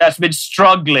everybody else has been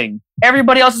struggling.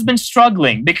 Everybody else has been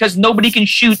struggling because nobody can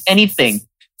shoot anything.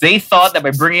 They thought that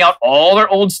by bringing out all their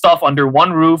old stuff under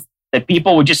one roof, that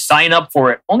people would just sign up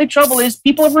for it. Only trouble is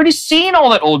people have already seen all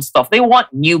that old stuff. They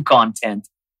want new content.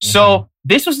 So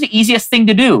this was the easiest thing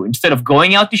to do. Instead of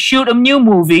going out to shoot a new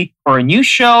movie or a new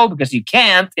show, because you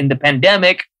can't in the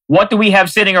pandemic, what do we have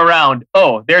sitting around?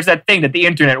 Oh, there's that thing that the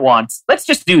internet wants. Let's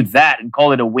just do that and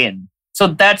call it a win. So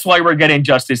that's why we're getting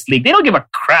Justice League. They don't give a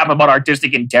crap about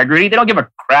artistic integrity. They don't give a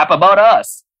crap about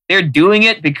us. They're doing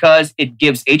it because it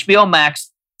gives HBO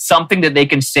Max something that they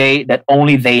can say that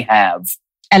only they have.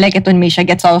 I like it when Misha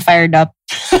gets all fired up.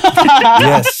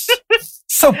 Yes.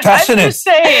 So passionate. I'm just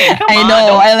saying. I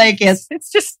know. I like it.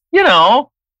 It's just,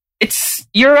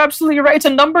 you're absolutely right. It's a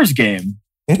numbers game.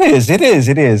 It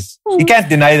is. You can't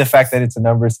deny the fact that it's a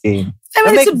numbers game.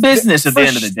 I mean, it's a business at the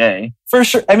end of the day. For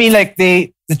sure. I mean,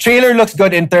 the trailer looks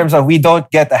good in terms of we don't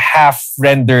get a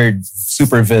half-rendered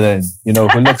supervillain,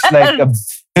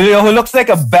 who looks like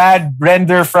a bad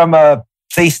render from a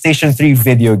PlayStation 3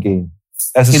 video game.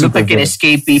 He looked like an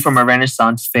escapee from a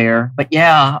Renaissance fair. But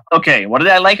yeah, okay. What did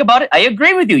I like about it? I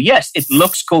agree with you. Yes, it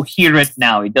looks coherent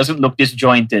now. It doesn't look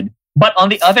disjointed. But on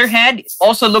the other hand, it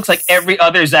also looks like every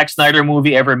other Zack Snyder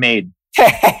movie ever made.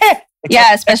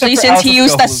 Yeah, especially since he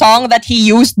used a song that he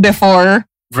used before.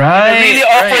 Right. A really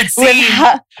awkward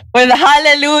scene. With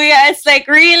Hallelujah. It's like,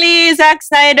 really, Zack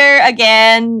Snyder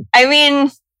again? I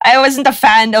mean, I wasn't a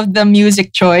fan of the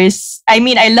music choice. I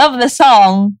mean, I love the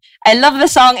song. I love the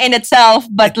song in itself,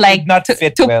 but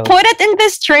to put it in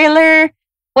this trailer,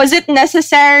 was it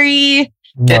necessary?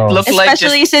 No. It looked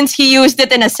especially since he used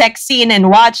it in a sex scene in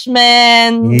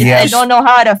Watchmen. Yes. I don't know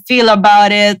how to feel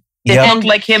about it. It looked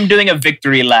like him doing a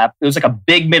victory lap. It was like a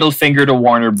big middle finger to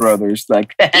Warner Brothers.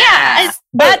 Like, yeah,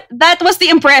 that was the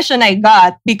impression I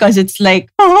got, because it's like,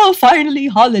 oh, finally,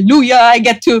 hallelujah, I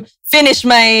get to finish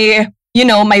my,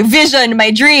 my vision,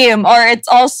 my dream. Or it's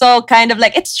also kind of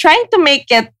like, it's trying to make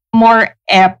it more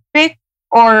epic.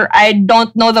 Or I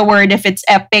don't know the word, if it's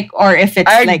epic or if it's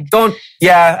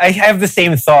I have the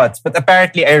same thoughts. But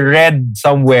apparently I read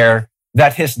somewhere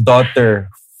that his daughter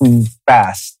who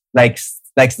passed likes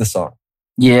the song.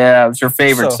 Yeah, it was her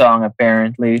favorite song,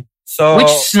 apparently. Which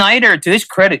Snyder, to his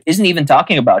credit, isn't even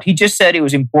talking about. He just said it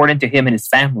was important to him and his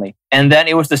family. And then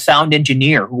it was the sound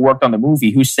engineer who worked on the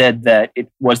movie who said that it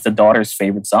was the daughter's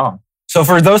favorite song. So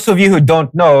for those of you who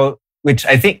don't know, which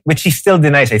he still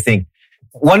denies, I think,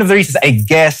 one of the reasons, I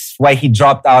guess, why he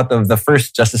dropped out of the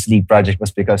first Justice League project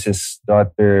was because his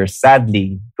daughter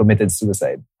sadly committed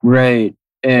suicide. Right.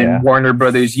 And Warner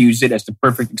Brothers used it as the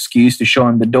perfect excuse to show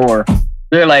him the door.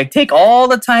 They're like, take all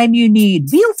the time you need.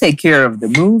 We'll take care of the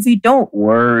movie. Don't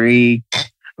worry.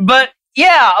 But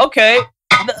yeah, okay.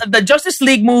 The Justice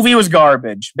League movie was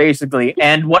garbage, basically.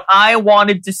 And what I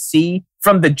wanted to see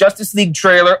from the Justice League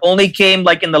trailer only came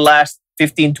in the last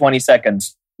 15, 20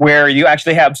 seconds. where you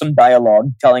actually have some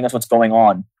dialogue telling us what's going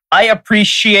on. I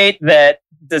appreciate that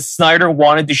the Snyder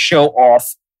wanted to show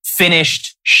off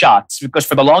finished shots because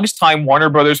for the longest time, Warner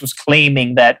Brothers was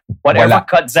claiming that whatever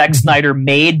cut Zack Snyder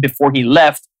made before he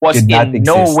left was in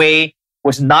no way,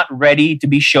 was not ready to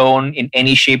be shown in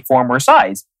any shape, form, or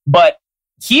size. But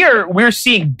here we're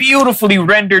seeing beautifully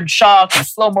rendered shots of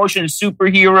slow motion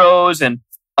superheroes and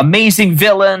amazing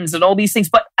villains and all these things,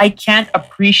 but I can't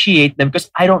appreciate them because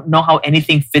I don't know how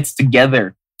anything fits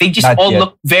together. They just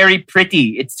look very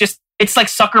pretty. It's like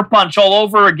Sucker Punch all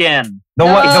over again. The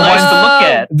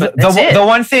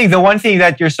one thing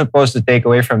that you're supposed to take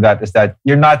away from that is that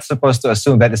you're not supposed to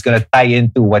assume that it's going to tie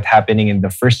into what's happening in the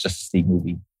first Justice League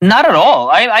movie. Not at all.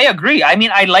 I agree. I mean,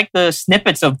 I like the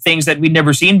snippets of things that we'd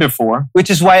never seen before.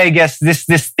 Which is why I guess this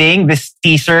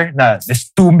teaser,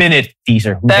 this 2-minute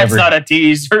teaser. That's not a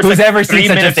teaser. Who's ever seen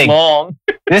such a thing? Long.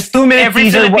 This 2-minute Every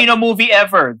teaser. Every Filipino movie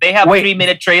ever. They have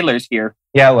 3-minute trailers here.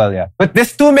 Yeah, well, yeah. But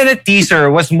this 2-minute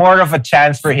teaser was more of a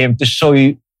chance for him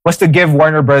to give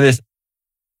Warner Brothers.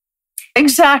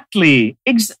 Exactly.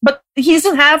 But he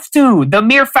doesn't have to. The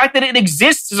mere fact that it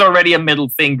exists is already a middle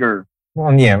finger.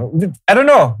 Well, yeah. I don't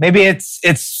know. Maybe it's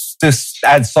to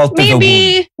add salt to the wound.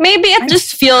 Maybe it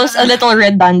just feels a little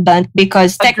redundant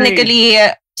because technically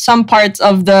some parts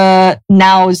of the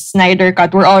now Snyder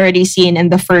Cut were already seen in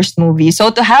the first movie.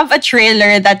 So to have a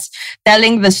trailer that's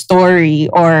telling the story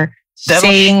or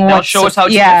saying what show us how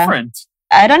it's different.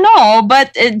 I don't know,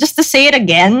 but just to say it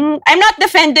again, I'm not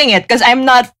defending it because I'm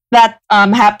not that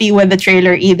happy with the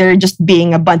trailer either, just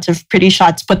being a bunch of pretty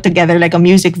shots put together like a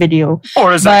music video.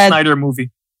 Or a Zack Snyder movie.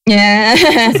 Yeah.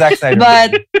 Zack Snyder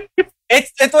but movie. I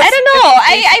don't know.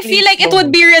 I feel like it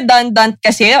would be redundant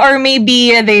kasi, or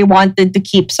maybe they wanted to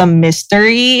keep some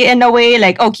mystery in a way,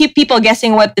 like keep people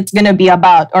guessing what it's gonna be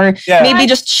about, or maybe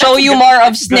just show you more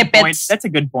of snippets. That's a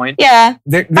good point. Yeah,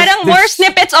 parang more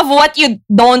snippets of what you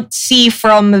don't see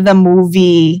from the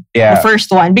movie, the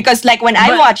first one. Because like when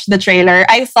I watched the trailer,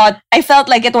 I felt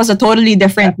like it was a totally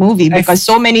different movie because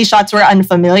so many shots were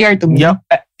unfamiliar to me.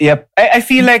 Yep. I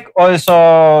feel like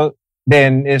also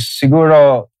then is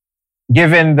siguro.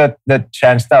 Given the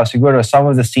chance now, siguro some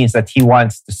of the scenes that he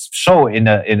wants to show in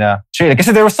a trailer. Because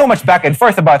there was so much back and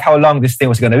forth about how long this thing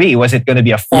was going to be. Was it going to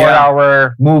be a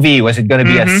 4-hour movie? Was it going to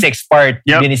be a 6-part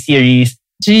miniseries?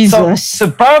 Jesus.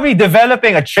 So probably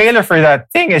developing a trailer for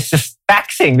that thing is just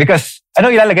taxing because ano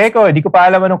ilalagay ko? Di ko pa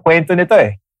alam anong kwento nito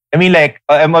eh. I mean like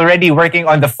I'm already working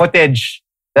on the footage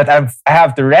that I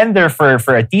have to render for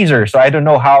a teaser. So I don't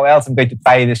know how else I'm going to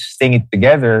tie this thing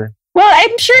together. Well,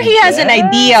 I'm sure he has an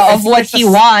idea of what he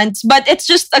wants, but it's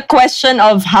just a question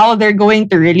of how they're going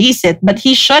to release it. But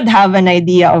he should have an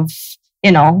idea of,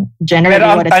 generally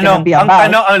what it's going to be about.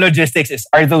 Ang tanong on logistics is,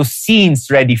 are those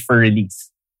scenes ready for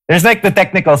release? There's like the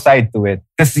technical side to it.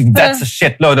 Because that's a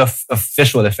shitload of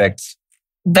visual effects.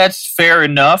 That's fair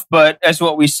enough, but as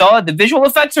what we saw, the visual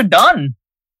effects are done.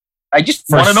 I just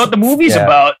want to know what the movie's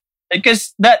about.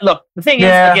 Because the thing is,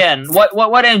 again,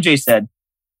 what MJ said,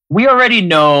 we already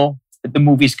know that the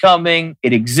movie's coming.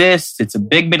 It exists. It's a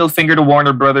big middle finger to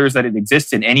Warner Brothers that it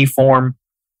exists in any form.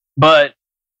 But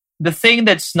the thing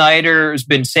that Snyder has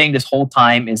been saying this whole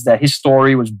time is that his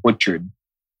story was butchered.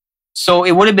 So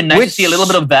it would have been nice to see a little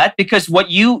bit of that because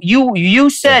what you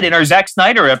said in our Zack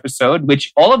Snyder episode,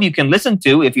 which all of you can listen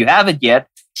to if you haven't yet,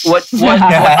 what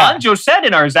Anjo said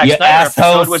in our Zack Snyder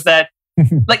episode was that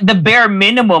like the bare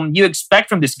minimum you expect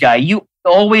from this guy, you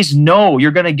always know you're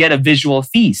going to get a visual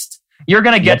feast. You're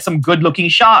going to get some good-looking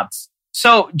shots.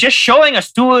 So just showing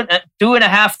us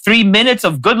 2.5, 3 minutes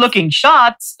of good-looking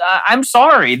shots, I'm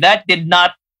sorry, that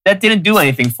didn't do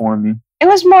anything for me. It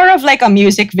was more of like a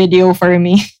music video for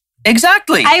me.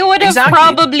 Exactly. I would have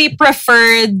probably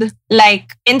preferred,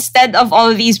 like, instead of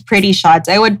all these pretty shots,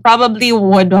 I would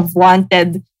have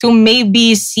wanted to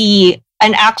maybe see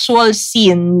an actual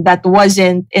scene that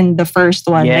wasn't in the first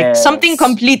one. Like something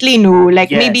completely new,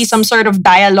 like maybe some sort of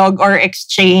dialogue or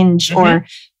exchange or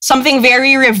something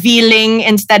very revealing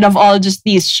instead of all just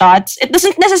these shots. It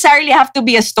doesn't necessarily have to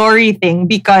be a story thing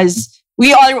because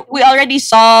we already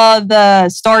saw the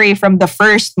story from the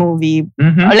first movie,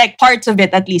 or like parts of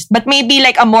it at least, but maybe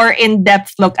like a more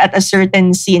in-depth look at a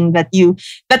certain scene that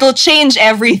will change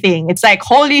everything. It's like,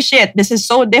 holy shit, this is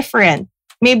so different.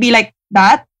 Maybe like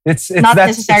that. That's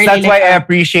why I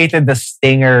appreciated the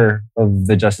stinger of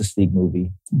the Justice League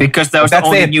movie. Because that was the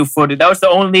only new footage. That was the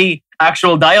only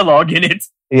actual dialogue in it.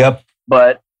 Yep.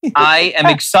 But I am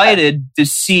excited to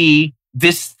see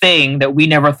this thing that we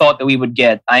never thought that we would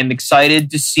get. I'm excited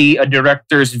to see a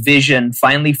director's vision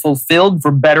finally fulfilled,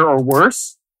 for better or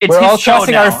worse. We're all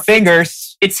crossing our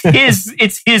fingers.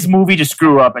 it's his movie to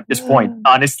screw up at this point,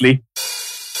 honestly.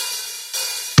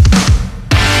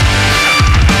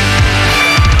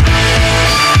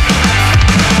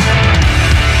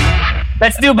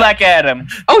 Let's do Black Adam.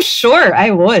 Oh, sure, I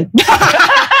would.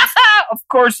 Of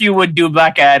course you would do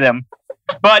Black Adam.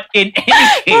 But in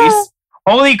any case,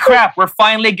 holy crap, we're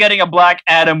finally getting a Black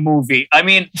Adam movie. I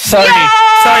mean, Sorry,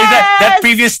 that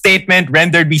previous statement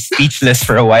rendered me speechless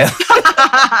for a while.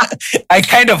 I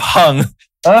kind of hung.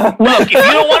 look, if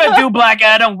you don't want to do Black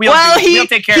Adam, we'll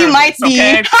take care of it.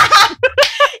 Okay?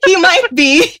 He might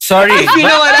be. Sorry. If you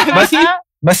know what I mean.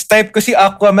 Mas type ko si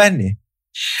Aquaman eh.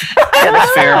 Yeah,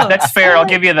 that's fair. That's fair. I'll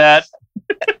give you that.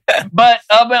 But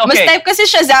okay. Mas type kasi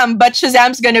Shazam, but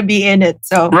Shazam's gonna be in it.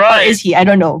 So, Right. or is he? I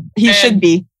don't know. He should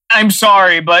be. I'm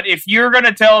sorry, but if you're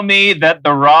gonna tell me that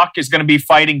The Rock is gonna be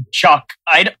fighting Chuck,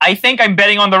 I think I'm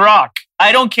betting on The Rock.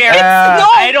 I don't care.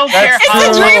 I don't care It's how a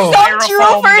much dream come true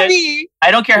styrofoam for that- me.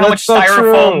 I don't care how much That's so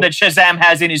styrofoam true. that Shazam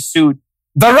has in his suit.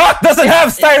 The Rock doesn't have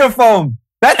styrofoam.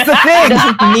 That's the He thing.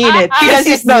 doesn't need it. He This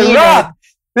is doesn't The need Rock.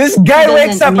 This guy He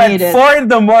wakes up doesn't at need it. 4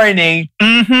 a.m,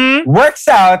 Mm-hmm. works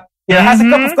out, has a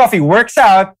cup Mhm. of coffee, works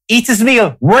out, eats his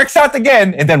meal, works out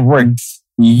again, and then works.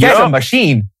 Guy's a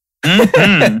machine.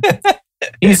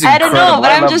 He's I don't know, incredible.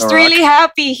 but I I'm love just The Rock. really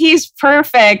happy. He's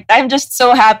perfect. I'm just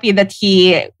so happy that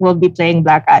he will be playing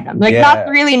Black Adam. Like Yeah. not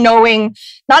really knowing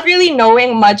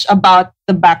much about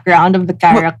the background of the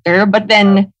character, but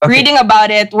then Okay. reading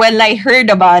about it when I heard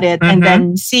about it and Mhm.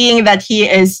 then seeing that he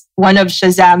is one of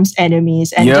Shazam's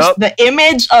enemies and Yup. just the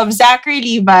image of Zachary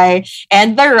Levi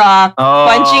and The Rock Oh.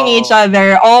 punching each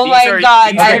other. Oh These my are-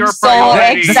 God, these are I'm your so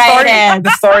priorities. excited.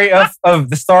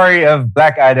 The story of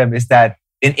Black Adam is that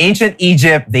in ancient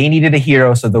Egypt, they needed a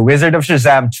hero, so the Wizard of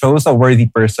Shazam chose a worthy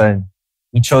person.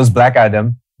 He chose Black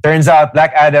Adam. Turns out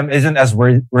Black Adam isn't as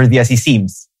worthy as he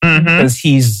seems Mhm. because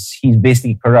he's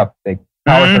basically corrupt. Like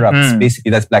power Mhm. corrupts. Basically,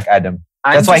 that's Black Adam.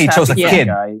 I'm That's why just he chose happy a for kid.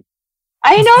 the guy.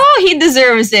 I know he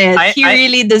deserves it. He I-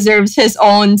 really deserves his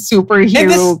own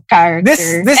superhero character. this-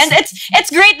 and it's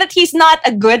great that he's not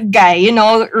a good guy. You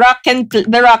know,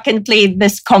 The Rock can play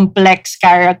this complex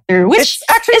character, which It's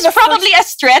actually is the probably a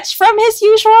stretch from his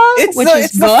usual, which is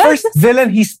it's the good. first villain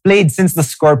he's played since the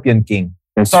Scorpion King.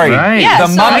 Sorry, right. Yeah, the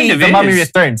so- Mummy. Kind of The Mummy is.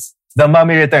 Returns. The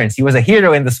Mummy Returns. He was a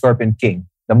hero in the Scorpion King.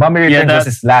 The Mummy Yeah, Returns was that-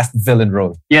 his last villain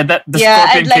role. Yeah, the Yeah,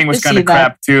 Scorpion I'd like King was to kind see of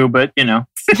crap too, but you know.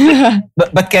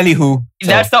 But Kelly Who. So,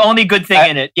 That's the only good thing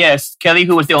in it. Yes, Kelly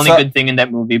Who was the only So- good thing in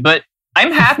that movie. But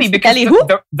I'm happy because Kelly Who?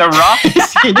 the Rock.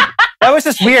 that was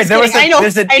just weird. Just kidding.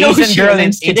 There's an I know who Asian she girl is. in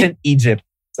I'm just kidding. ancient Egypt.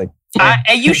 It's like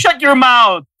Hey, you shut your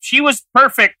mouth. She was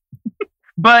perfect.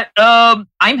 But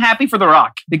I'm happy for The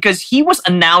Rock because he was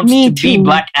announced Me to be too.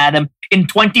 Black Adam in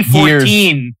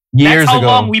 2014. years That's how ago.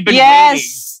 long we've been waiting.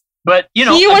 yes. But you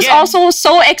know, He was again, also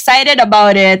so excited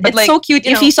about it. But It's like, so cute.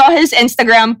 you If know- he saw his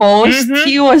Instagram post, Mhm.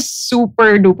 he was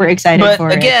super duper excited But for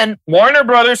again, Warner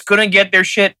Brothers couldn't get their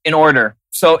shit in order.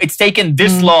 So it's taken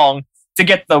this Mm. long to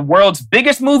get the world's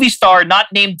biggest movie star, not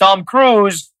named Tom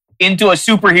Cruise, into a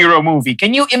superhero movie.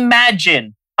 Can you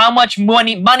imagine how much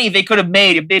money they could have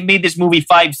made if they made this movie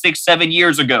 5, 6, 7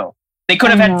 years ago? They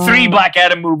could have I had know. 3 Black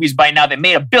Adam movies by now that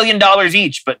made $1 billion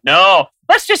each. But no,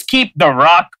 let's just keep The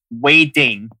Rock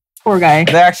waiting. it. Poor guy.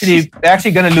 they're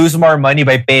actually gonna lose more money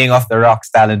by paying off the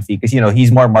Rock's talent fee because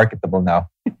he's more marketable now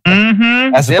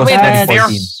Mm-hmm. as opposed to That's-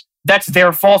 2014. That's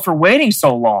their fault for waiting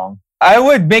so long. I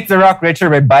would make the Rock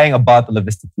richer by buying a bottle of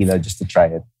his tequila just to try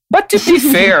it. But to be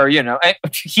fair,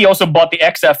 he also bought the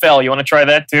XFL. You want to try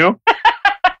that too?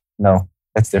 No,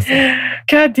 that's different.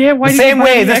 God damn! The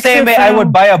same way I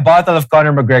would buy a bottle of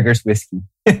Conor McGregor's whiskey.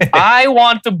 I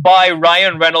want to buy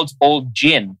Ryan Reynolds' old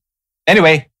gin.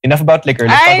 Anyway, enough about liquor.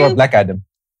 Let's talk about Black Adam.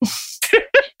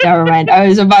 Never mind. I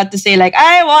was about to say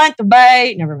I want to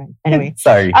buy. Never mind. Anyway.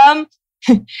 Sorry. I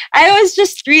was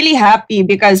just really happy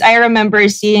because I remember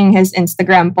seeing his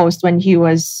Instagram post when he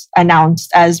was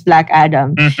announced as Black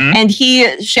Adam. Mm-hmm. And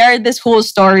he shared this whole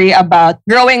story about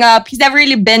growing up. He's never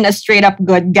really been a straight up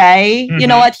good guy. You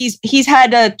know what? He's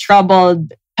had a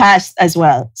troubled past as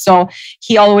well. So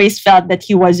he always felt that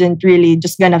he wasn't really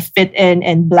just gonna fit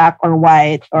in black or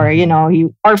white or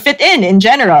or fit in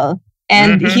general.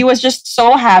 And Mhm. he was just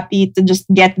so happy to just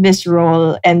get this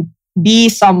role and be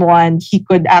someone he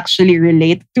could actually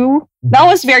relate to. That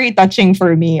was very touching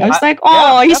for me. I was like,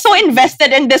 oh, yeah, he's so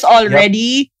invested in this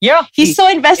already. Yeah, He's so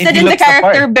invested and he in the looks the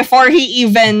character part. before he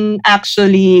even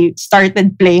actually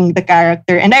started playing the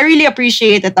character. And I really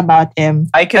appreciate it about him.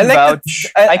 I can I like vouch.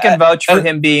 that- I can vouch for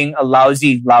him being a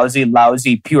lousy,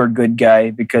 pure good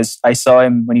guy because I saw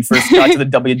him when he first got to the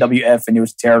WWF and it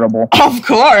was terrible. Of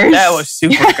course. That was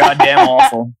super goddamn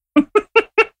awful.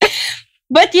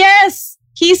 But yes,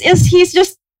 he's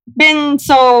just been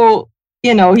so,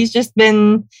 he's just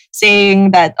been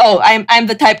saying that, oh, I'm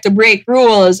the type to break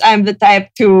rules. I'm the type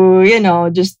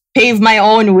to, just pave my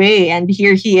own way. And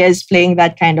here he is playing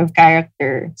that kind of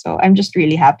character. So I'm just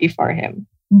really happy for him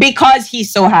because he's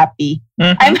so happy.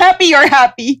 Mm-hmm. I'm happy you're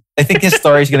happy. I think his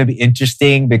story is going to be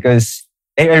interesting because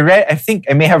I think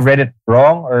I may have read it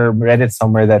wrong or read it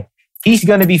somewhere that he's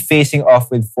going to be facing off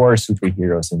with 4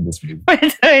 superheroes in this movie.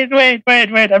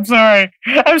 Wait.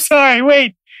 I'm sorry.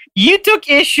 Wait. You took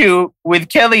issue with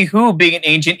Kelly Hu being in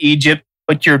ancient Egypt,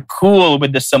 but you're cool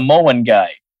with the Samoan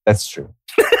guy. That's true.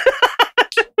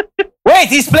 Wait,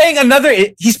 he's playing another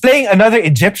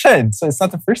Egyptian. So it's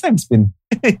not the first time it's been.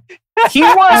 He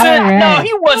wasn't. No,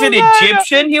 he wasn't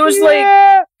Egyptian. He was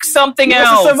like something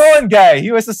else.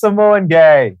 He was a Samoan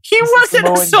guy. He wasn't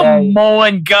a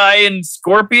Samoan guy in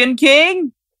Scorpion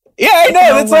King. Yeah, I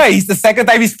know. That's why he's the second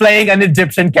time he's playing an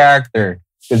Egyptian character.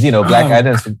 Because Black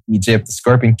Adam's from Egypt, the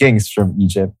Scorpion King is from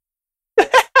Egypt.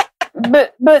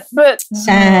 But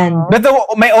Sand. But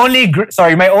my only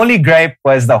gripe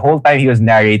was the whole time he was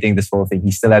narrating this whole thing,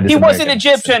 he still had this. He wasn't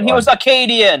Egyptian. He was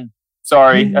Akkadian.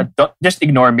 Sorry, don't, just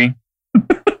ignore me.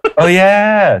 Oh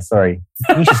yeah, sorry.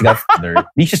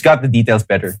 Nisha's got the details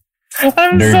better.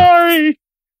 I'm sorry,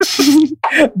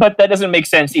 but that doesn't make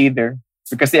sense either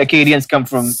because the Akkadians come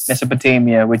from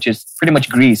Mesopotamia, which is pretty much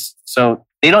Greece. So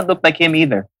they don't look like him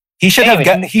either. He should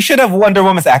have Wonder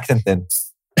Woman's accent then.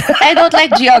 I don't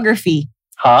like geography.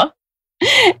 Huh?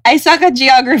 I suck at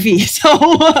geography, so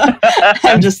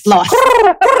I'm just lost.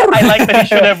 I like that he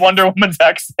should have Wonder Woman's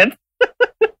accent.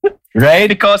 Right?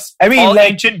 Because all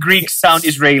ancient Greeks sound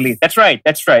Israeli. That's right.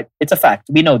 It's a fact.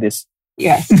 We know this.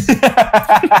 Yes.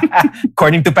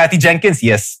 According to Patty Jenkins,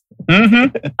 yes.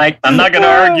 Mm-hmm. I'm not going to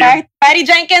argue. Patty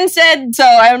Jenkins said so.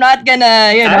 I'm not going to,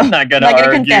 I'm not going to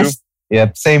argue. Contest.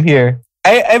 Yep, same here.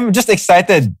 I'm just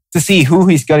excited to see who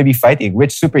he's going to be fighting,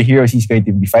 which superheroes he's going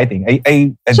to be fighting.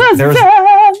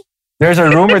 There's a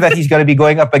rumor that he's going to be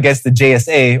going up against the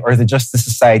JSA or the Justice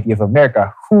Society of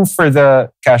America, who for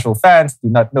the casual fans do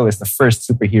not know is the first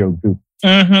superhero group.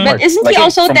 Mm-hmm. But isn't he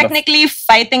also technically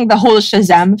fighting the whole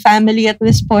Shazam family at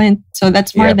this point? So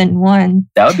that's more than one.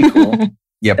 That would be cool.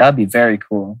 Yep. That would be very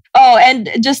cool. Oh, and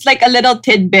just like a little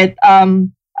tidbit,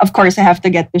 of course, I have to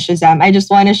get to Shazam. I just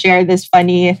want to share this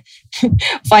funny thing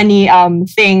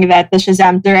that the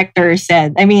Shazam director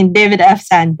said. I mean, David F.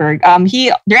 Sandberg.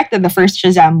 He directed the first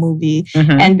Shazam movie,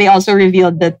 and they also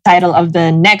revealed the title of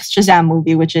the next Shazam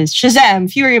movie, which is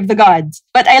Shazam: Fury of the Gods.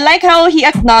 But I like how he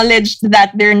acknowledged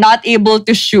that they're not able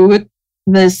to shoot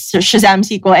this Shazam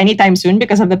sequel anytime soon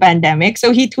because of the pandemic.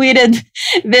 So he tweeted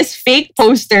this fake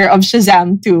poster of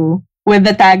Shazam 2 with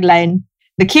the tagline,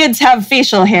 "The kids have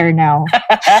facial hair now."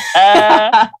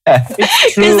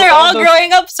 It's true. Because they're all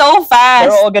growing up so fast.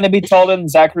 They're all going to be taller than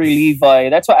Zachary Levi.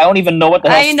 That's why I don't even know what the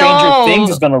hell Stranger Things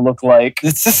is going to look like.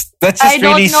 That's just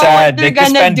really sad. Like,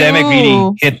 this pandemic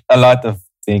really hit a lot of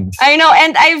things. I know.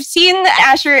 And I've seen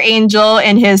Asher Angel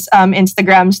in his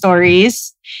Instagram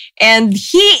stories. And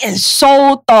he is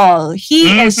so tall.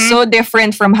 He is so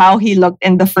different from how he looked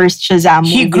in the first Shazam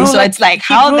movie. So it's like,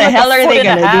 how the hell are they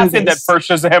going to do this? In that first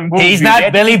Shazam movie. He's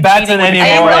not Billy Batson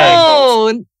anymore. I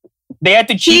know. They had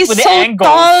to cheat with the angles.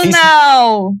 He's so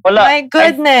tall now. My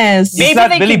goodness. He's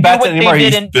not Billy Batson anymore.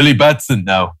 He's Billy Batson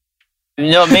now.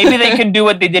 Maybe they can do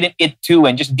what they did in It 2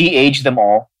 and just de-age them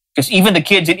all. Because even the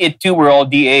kids in It 2 were all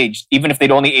de-aged, even if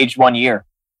they'd only aged 1 year.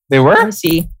 They were? Let's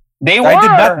see. They were. I did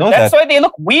not know That's why they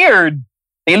look weird.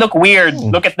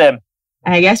 Look at them.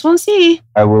 I guess we'll see.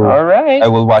 All right. I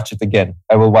will watch it again.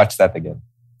 I will watch that again.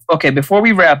 Okay, before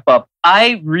we wrap up,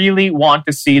 I really want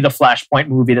to see the Flashpoint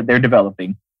movie that they're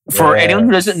developing. For anyone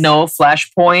who doesn't know,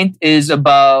 Flashpoint is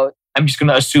about, I'm just going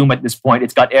to assume at this point,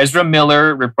 it's got Ezra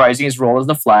Miller reprising his role as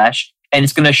the Flash. And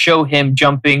it's going to show him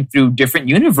jumping through different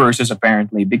universes,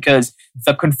 apparently, because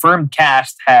the confirmed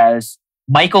cast has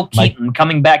Michael Keaton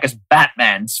coming back as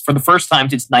Batman for the first time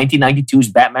since 1992's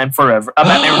Batman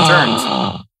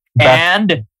Returns.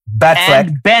 And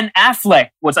Ben Affleck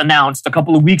was announced a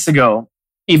couple of weeks ago,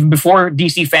 even before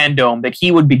DC Fandom, that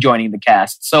he would be joining the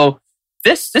cast. So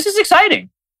this is exciting.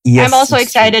 Yes, I'm also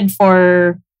excited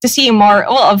to see more.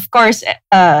 Well, of course,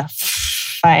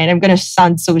 fine. I'm going to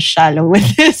sound so shallow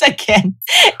with this again.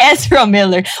 Ezra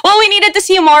Miller. Well, we needed to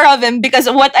see more of him because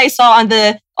of what I saw on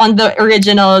the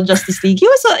original Justice League. He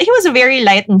was a very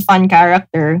light and fun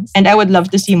character, and I would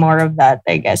love to see more of that,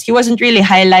 I guess. He wasn't really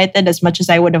highlighted as much as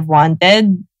I would have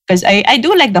wanted because I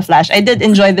do like The Flash. I did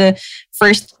enjoy the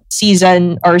first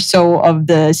season or so of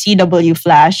the CW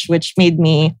Flash, which made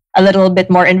me a little bit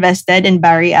more invested in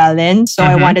Barry Allen. So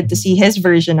I Mhm. wanted to see his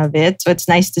version of it. So it's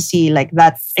nice to see like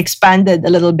that expanded a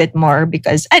little bit more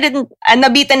because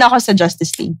nabitin ako sa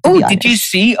Justice League. To be Did you honest.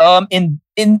 see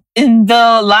in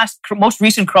the most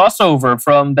recent crossover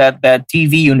from that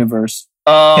TV universe?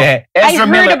 Yeah. Ezra I heard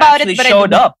Miller about it, actually but I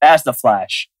showed didn't- up as the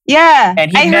Flash. Yeah,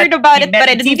 And I heard about it, but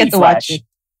I didn't get to watch it.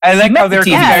 I like met how they're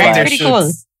the TV comparing Flash. their Pretty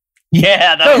suits.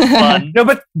 Yeah, that was fun. No,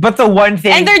 but the one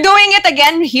thing, And they're doing it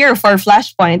again here for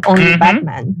Flashpoint, only Mhm.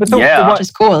 Batman, but the Yeah. one, which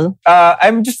is cool.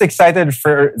 I'm just excited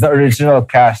for the original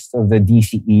cast of the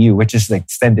DCEU, which is like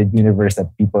extended universe that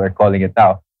people are calling it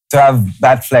now, to have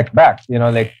Batfleck back. You know,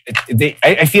 like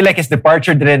I feel like his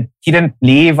departure he didn't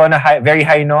leave on a very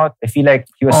high note. I feel like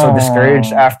he was so Aww.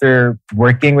 discouraged after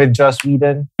working with Joss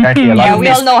Whedon. Apparently, a lot Yeah, of we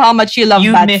all know how much you love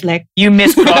you miss- Batfleck. You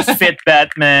miss CrossFit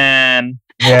Batman.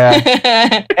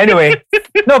 yeah. Anyway,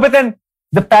 no, but then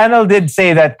the panel did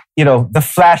say that, you know, the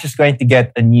Flash is going to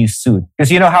get a new suit. Because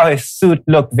you know how his suit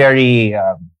looked very...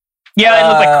 Yeah, it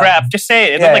looked like crap. Just say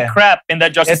it. It looked yeah. like crap in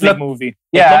that Justice It League looked- movie.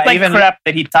 yeah, it looked like even- crap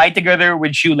that he tied together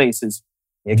with shoelaces.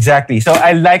 Exactly. So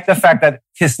I like the fact that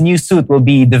his new suit will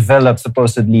be developed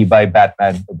supposedly by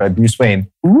Batman or by Bruce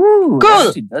Wayne. Ooh, Cool. that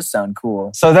actually does sound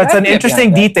cool. So that's I'd an get interesting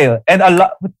behind that. detail. And a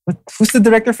lot... Who's the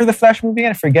director for the Flash movie?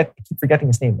 I keep forgetting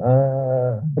his name.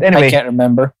 But I anyway, can't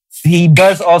remember. he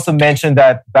does also mention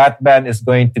that Batman is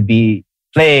going to be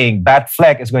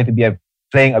Batfleck is going to be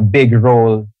playing a big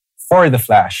role for the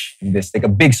Flash in this, like a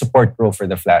big support role for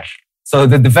the Flash. So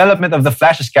the development of the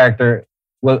Flash's character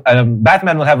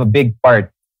Batman will have a big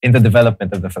part in the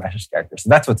development of the Flash's character. So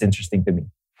that's what's interesting to me.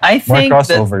 I More think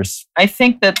crossovers. I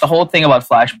think that the whole thing about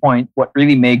Flashpoint, what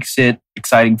really makes it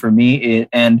exciting for me,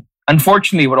 and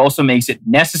unfortunately what also makes it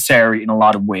necessary in a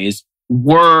lot of ways,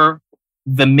 were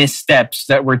the missteps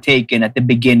that were taken at the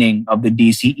beginning of the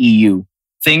DCEU.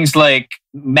 Things like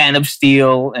Man of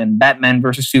Steel and Batman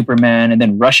versus Superman, and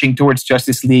then rushing towards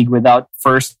Justice League without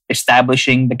first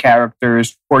establishing the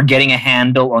characters or getting a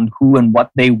handle on who and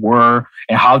what they were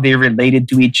and how they related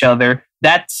to each other.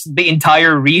 That's the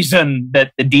entire reason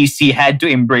that the DC had to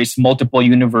embrace multiple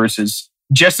universes,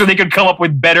 just so they could come up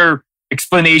with better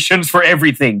explanations for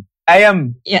everything.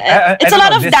 Yeah, it's I a lot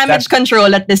don't of know, damage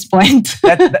control at this point.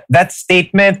 that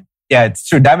statement, yeah, it's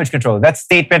true. Damage control. That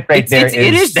statement it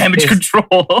is damage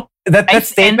control. That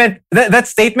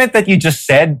statement that you just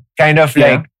said, kind of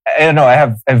Yeah. like, I don't know. I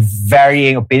have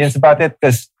varying opinions about it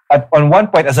because on one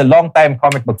point, as a longtime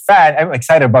comic book fan, I'm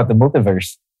excited about the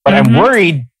multiverse, but I'm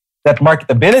worried that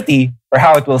marketability or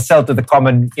how it will sell to the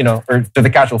common, or to the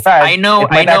casual fan. I know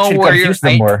actually where confuse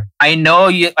them more. I know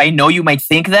you might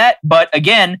think that, but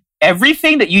again,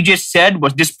 everything that you just said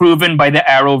was disproven by the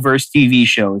Arrowverse TV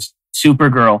shows.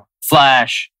 Supergirl,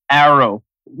 Flash, Arrow,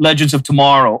 Legends of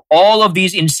Tomorrow, all of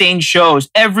these insane shows.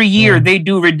 Every year they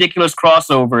do ridiculous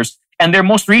crossovers. And their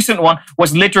most recent one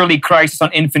was literally Crisis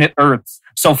on Infinite Earths.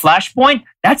 So Flashpoint,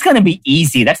 that's going to be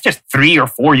easy. That's just 3 or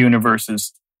 4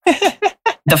 universes.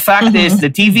 The fact is, the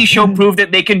TV show proved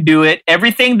that they can do it.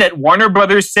 Everything that Warner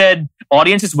Brothers said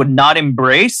audiences would not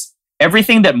embrace,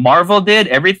 everything that Marvel did,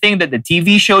 everything that the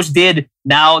TV shows did,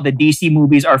 now the DC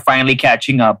movies are finally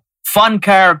catching up. Fun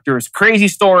characters, crazy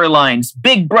storylines,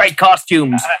 big bright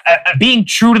costumes, being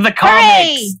true to the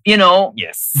comics. Hooray!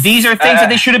 Yes. These are things that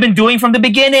they should have been doing from the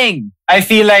beginning. I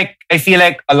feel like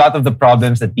a lot of the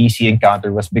problems that DC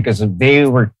encountered was because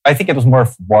I think it was more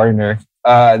of Warner.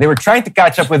 They were trying to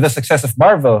catch up with the success of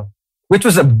Marvel, which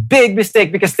was a big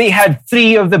mistake because they had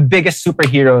 3 of the biggest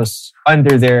superheroes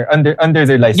under their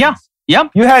license. Yeah.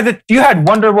 You had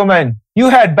Wonder Woman, you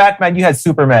had Batman, you had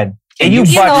Superman. And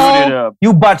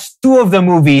you botched 2 of the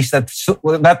movies that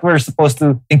were supposed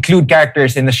to include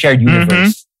characters in the shared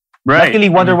universe. Right. Luckily,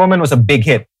 Wonder Woman was a big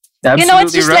hit. Absolutely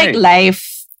It's just right. like life.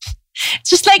 It's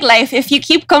just like life. If you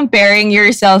keep comparing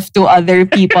yourself to other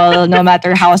people, no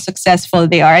matter how successful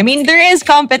they are. I mean, there is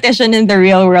competition in the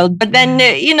real world. But then,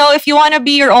 if you want to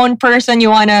be your own person, you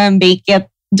want to make it,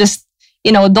 just,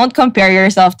 don't compare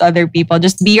yourself to other people.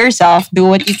 Just be yourself. Do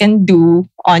what you can do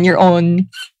on your own,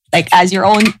 like as your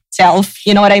own self.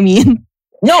 You know what I mean?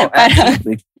 No,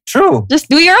 absolutely. True. Just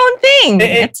do your own thing.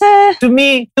 To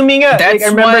me, That's I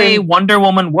remember why Wonder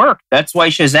Woman worked. That's why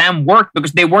Shazam worked,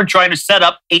 because they weren't trying to set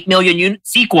up 8 million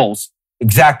sequels.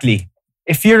 Exactly.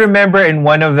 If you remember in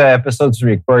one of the episodes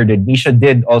we recorded, Nisha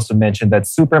did also mention that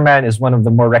Superman is one of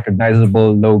the more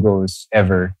recognizable logos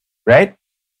ever, right?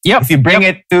 Yep. If you bring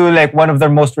it to like one of the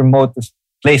most remote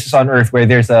places on Earth where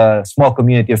there's a small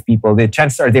community of people, the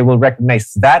chances are they will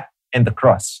recognize that and the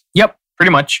cross. Yep,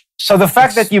 pretty much. So the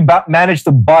fact that you managed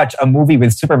to botch a movie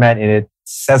with Superman in it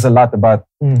says a lot about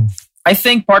I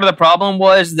think part of the problem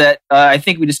was that I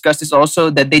think we discussed this also,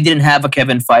 that they didn't have a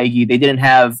Kevin Feige. They didn't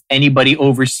have anybody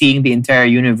overseeing the entire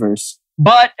universe.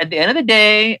 But at the end of the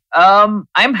day, I'm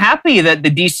happy that the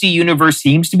DC universe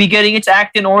seems to be getting its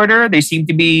act in order. They seem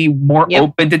to be more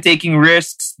open to taking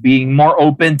risks, being more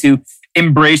open to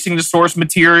embracing the source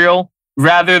material,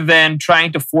 rather than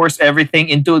trying to force everything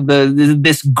into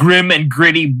this grim and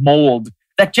gritty mold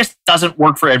that just doesn't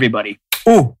work for everybody.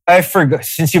 Oh, I forgot.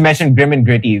 Since you mentioned grim and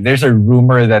gritty, there's a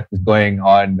rumor that is going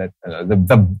on that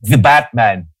the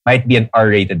Batman might be an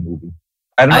R-rated movie.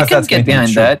 I don't know if that's going to be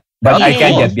true, that. But I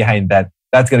can get behind that.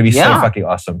 That's going to be so fucking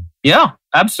awesome. Yeah,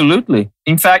 absolutely.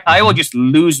 In fact, I will just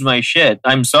lose my shit.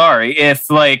 I'm sorry if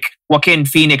like Joaquin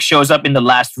Phoenix shows up in the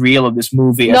last reel of this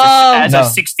movie as a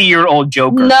 60-year-old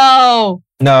Joker. No.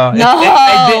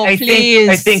 I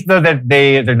think though that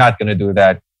they're not going to do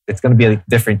that. It's going to be a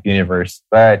different universe,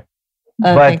 but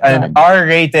an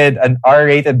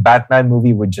R-rated Batman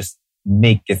movie would just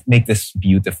make this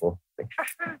beautiful.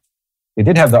 They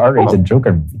did have the R-rated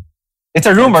Joker movie. It's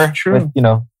a rumor, but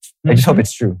I just hope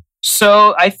it's true.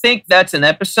 So I think that's an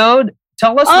episode.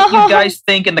 Tell us what you guys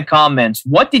think in the comments.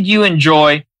 What did you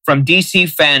enjoy from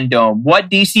DC Fandom? What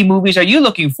DC movies are you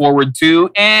looking forward to?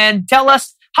 And tell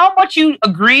us how much you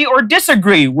agree or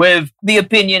disagree with the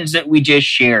opinions that we just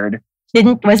shared.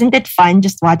 Wasn't it fun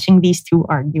just watching these two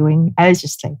arguing? I was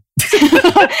just like,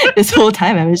 this whole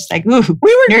time I was like, ooh,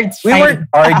 we weren't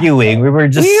arguing. We were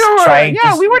just trying.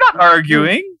 Yeah, we were not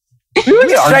arguing. We were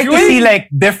just trying to see like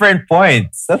different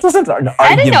points. That wasn't an argument.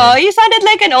 I don't know. You sounded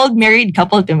like an old married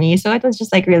couple to me, so it was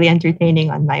just like really entertaining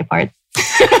on my part.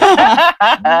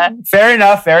 Fair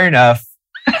enough.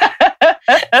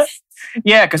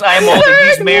 Yeah, because I'm old and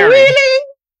he's married.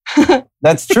 Really?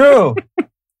 That's true.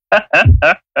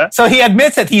 So he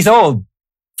admits that he's old.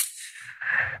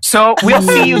 So we'll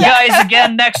see you guys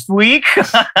again next week.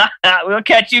 We'll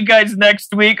catch you guys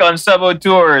next week on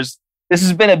Saboteurs. This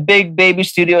has been a Big Baby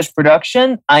Studios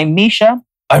production. I'm Misha.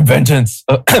 I'm Vengeance.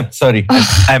 Sorry.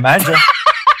 I'm Andrew.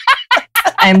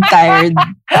 I'm tired.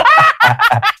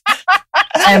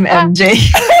 I'm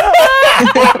MJ.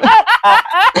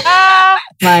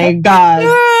 My God.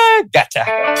 Gotcha.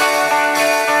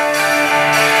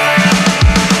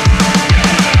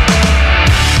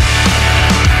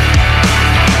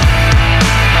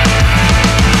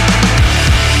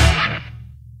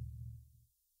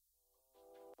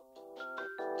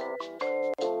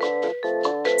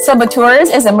 Saboteurs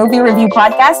is a movie review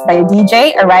podcast by a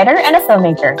DJ, a writer, and a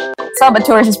filmmaker.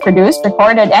 Saboteurs is produced,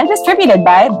 recorded, and distributed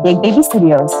by Big Baby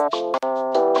Studios.